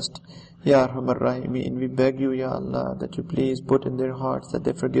oppressed, Ya Arhamar Rahimin, we beg you, Ya Allah, that you please put in their hearts that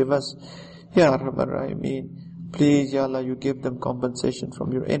they forgive us. Ya Arhamar Rahimin, please, Ya Allah, you give them compensation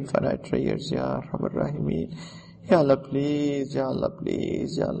from your infinite prayers, Ya Arhamar Rahimin. Ya Allah, please, Ya Allah,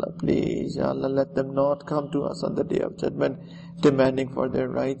 please, Ya Allah, please, Ya Allah, let them not come to us on the day of judgment demanding for their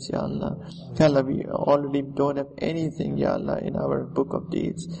rights, Ya Allah. Ya Allah, we already don't have anything, Ya Allah, in our book of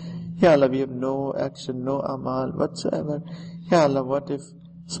deeds. Ya Allah, we have no action, no amal whatsoever. Ya Allah, what if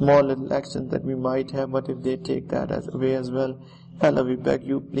small little actions that we might have, what if they take that away as well? Ya Allah, we beg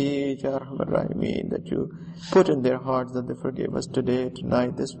you, please, Ya Rahman Rahimeen, that you put in their hearts that they forgive us today,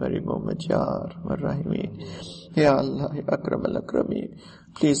 tonight, this very moment, Ya Rahman Rahimeen. Ya Allah, Ya Akram al-Akrameen,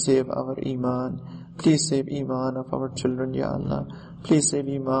 please save our iman. Please save iman of our children, Ya Allah. Please save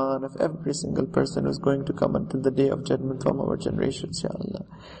iman of every single person who is going to come until the day of judgment from our generations, Ya Allah.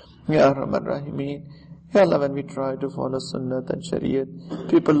 Ya Rahman Rahimeen. Ya Allah, when we try to follow Sunnah and Shariat,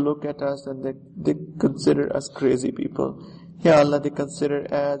 people look at us and they consider us crazy people. Ya Allah, they consider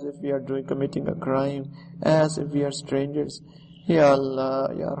as if we are committing a crime, as if we are strangers. Ya Allah,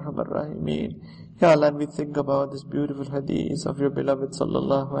 Ya Rahman Rahimeen. Ya Allah, and we think about this beautiful hadith of your beloved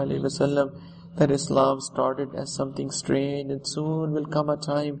Sallallahu Alaihi Wasallam, that Islam started as something strange and soon will come a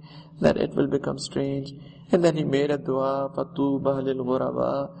time that it will become strange. And then he made a dua, فَطُوبَى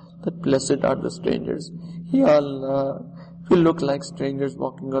لِلْغُرَبَى, that blessed are the strangers. Ya Allah, We look like strangers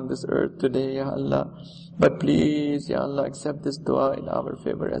walking on this earth today, Ya Allah. But please, Ya Allah, accept this dua in our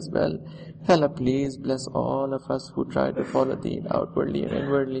favor as well. Ya Allah, please bless all of us who try to follow Deen outwardly and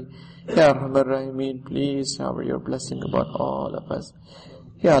inwardly. Ya Arhamar Rahimeen, please shower your blessing upon all of us.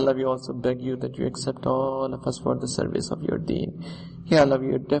 Ya Allah, we also beg you that you accept all of us for the service of your Deen. Ya Allah, we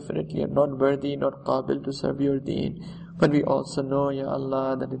are definitely not worthy, not qabil to serve your Deen. But we also know, Ya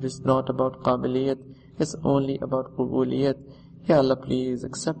Allah, that it is not about qabiliyat, it's only about qubuliyat. Ya Allah, please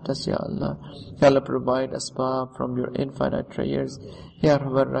accept us, Ya Allah. Ya Allah, provide asbab from your infinite treasures, Ya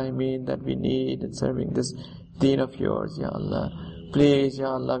Arhamar Rahimeen, that we need in serving this Deen of yours, Ya Allah. Please, Ya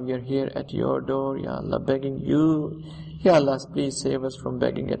Allah, we are here at your door, Ya Allah, begging you. Ya Allah, please save us from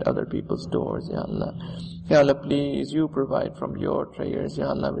begging at other people's doors, Ya Allah. Ya Allah, please, you provide from your treasures, Ya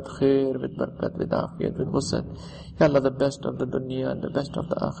Allah, with khair, with barakat, with afiyat, with husn. Ya Allah, the best of the dunya and the best of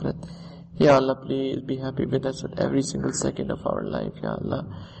the akhirat. Ya Allah, please be happy with us at every single second of our life, Ya Allah,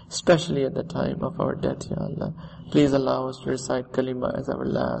 especially at the time of our death, Ya Allah. Please allow us to recite kalima as our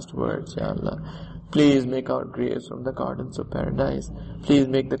last words, Ya Allah. Please make our graves from the gardens of paradise. Please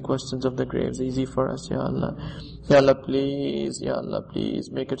make the questions of the graves easy for us, Ya Allah. Ya Allah, please, Ya Allah, please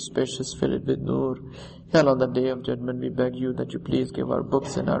make it spacious, fill it with nur. Ya Allah, on the day of judgment we beg you that you please give our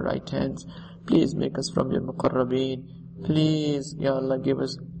books in our right hands. Please make us from your muqarrabeen. Please, Ya Allah, give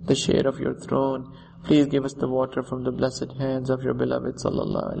us the shade of your throne. Please give us the water from the blessed hands of your beloved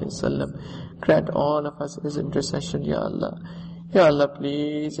Sallallahu Alaihi Wasallam. Grant all of us his intercession, Ya Allah. Ya Allah,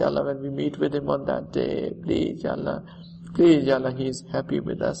 please, Ya Allah, when we meet with him on that day, please, Ya Allah, he is happy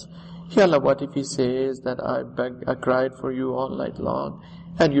with us. Ya Allah, what if he says that I cried for you all night long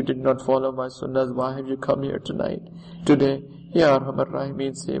and you did not follow my sunnahs? Why have you come here today? Ya Arhamar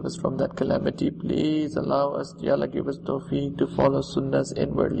Rahimeen, save us from that calamity. Please allow us, Ya Allah, give us tawfiq to follow sunnahs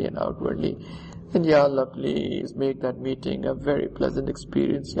inwardly and outwardly. And Ya Allah, please make that meeting a very pleasant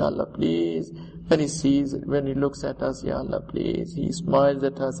experience. Ya Allah, please, when he sees it, when he looks at us, Ya Allah, please, he smiles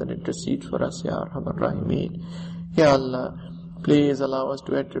at us and intercedes for us, Ya Arhamar Rahimeen. Ya Allah, please allow us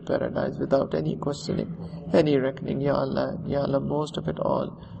to enter paradise without any questioning, any reckoning, Ya Allah. Ya Allah, most of it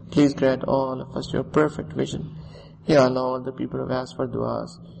all, please grant all of us your perfect vision. Ya Allah, all the people have asked for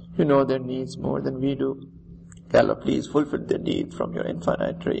du'as. You know their needs more than we do. Ya Allah, please fulfill their needs from your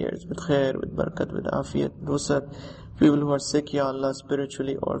infinite treasures with khair, with barakat, with afiyat, nusrat. People who are sick, Ya Allah,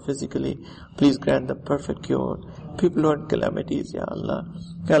 spiritually or physically, please grant them perfect cure. People who are in calamities, Ya Allah.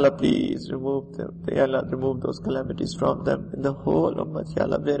 Ya Allah, please remove them. Ya Allah, remove those calamities from them in the whole ummah, Ya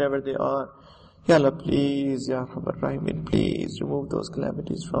Allah, wherever they are. Ya Allah, please, Ya Arhamar Rahimeen, please remove those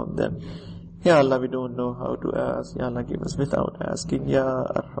calamities from them. Ya Allah, we don't know how to ask. Ya Allah, give us without asking. Ya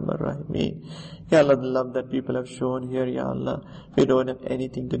Arhamar Rahimeen. Ya Allah, the love that people have shown here, Ya Allah, we don't have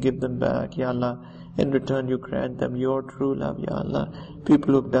anything to give them back. Ya Allah, in return you grant them your true love, Ya Allah.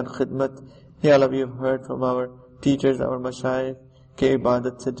 People who've done khidmat, Ya Allah, we have heard from our teachers, our mashayikh, ke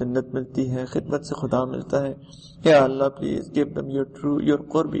ibadat se jannat milti hai, khidmat se khuda milta hai. Ya Allah, please give them your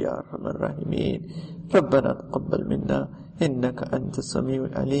qurb, Ya Arhamar Rahimeen. Rabbana taqabbal minna, innaka anta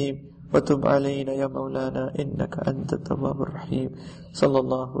sami'ul alim. وتب علينا يا مولانا إنك أنت التواب الرحيم. صلى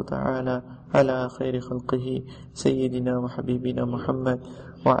الله تعالى على خير خلقه سيدنا وحبيبنا محمد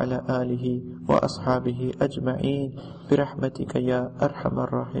وعلى آله وأصحابه أجمعين برحمتك يا أرحم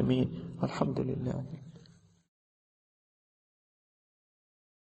الراحمين. الحمد لله.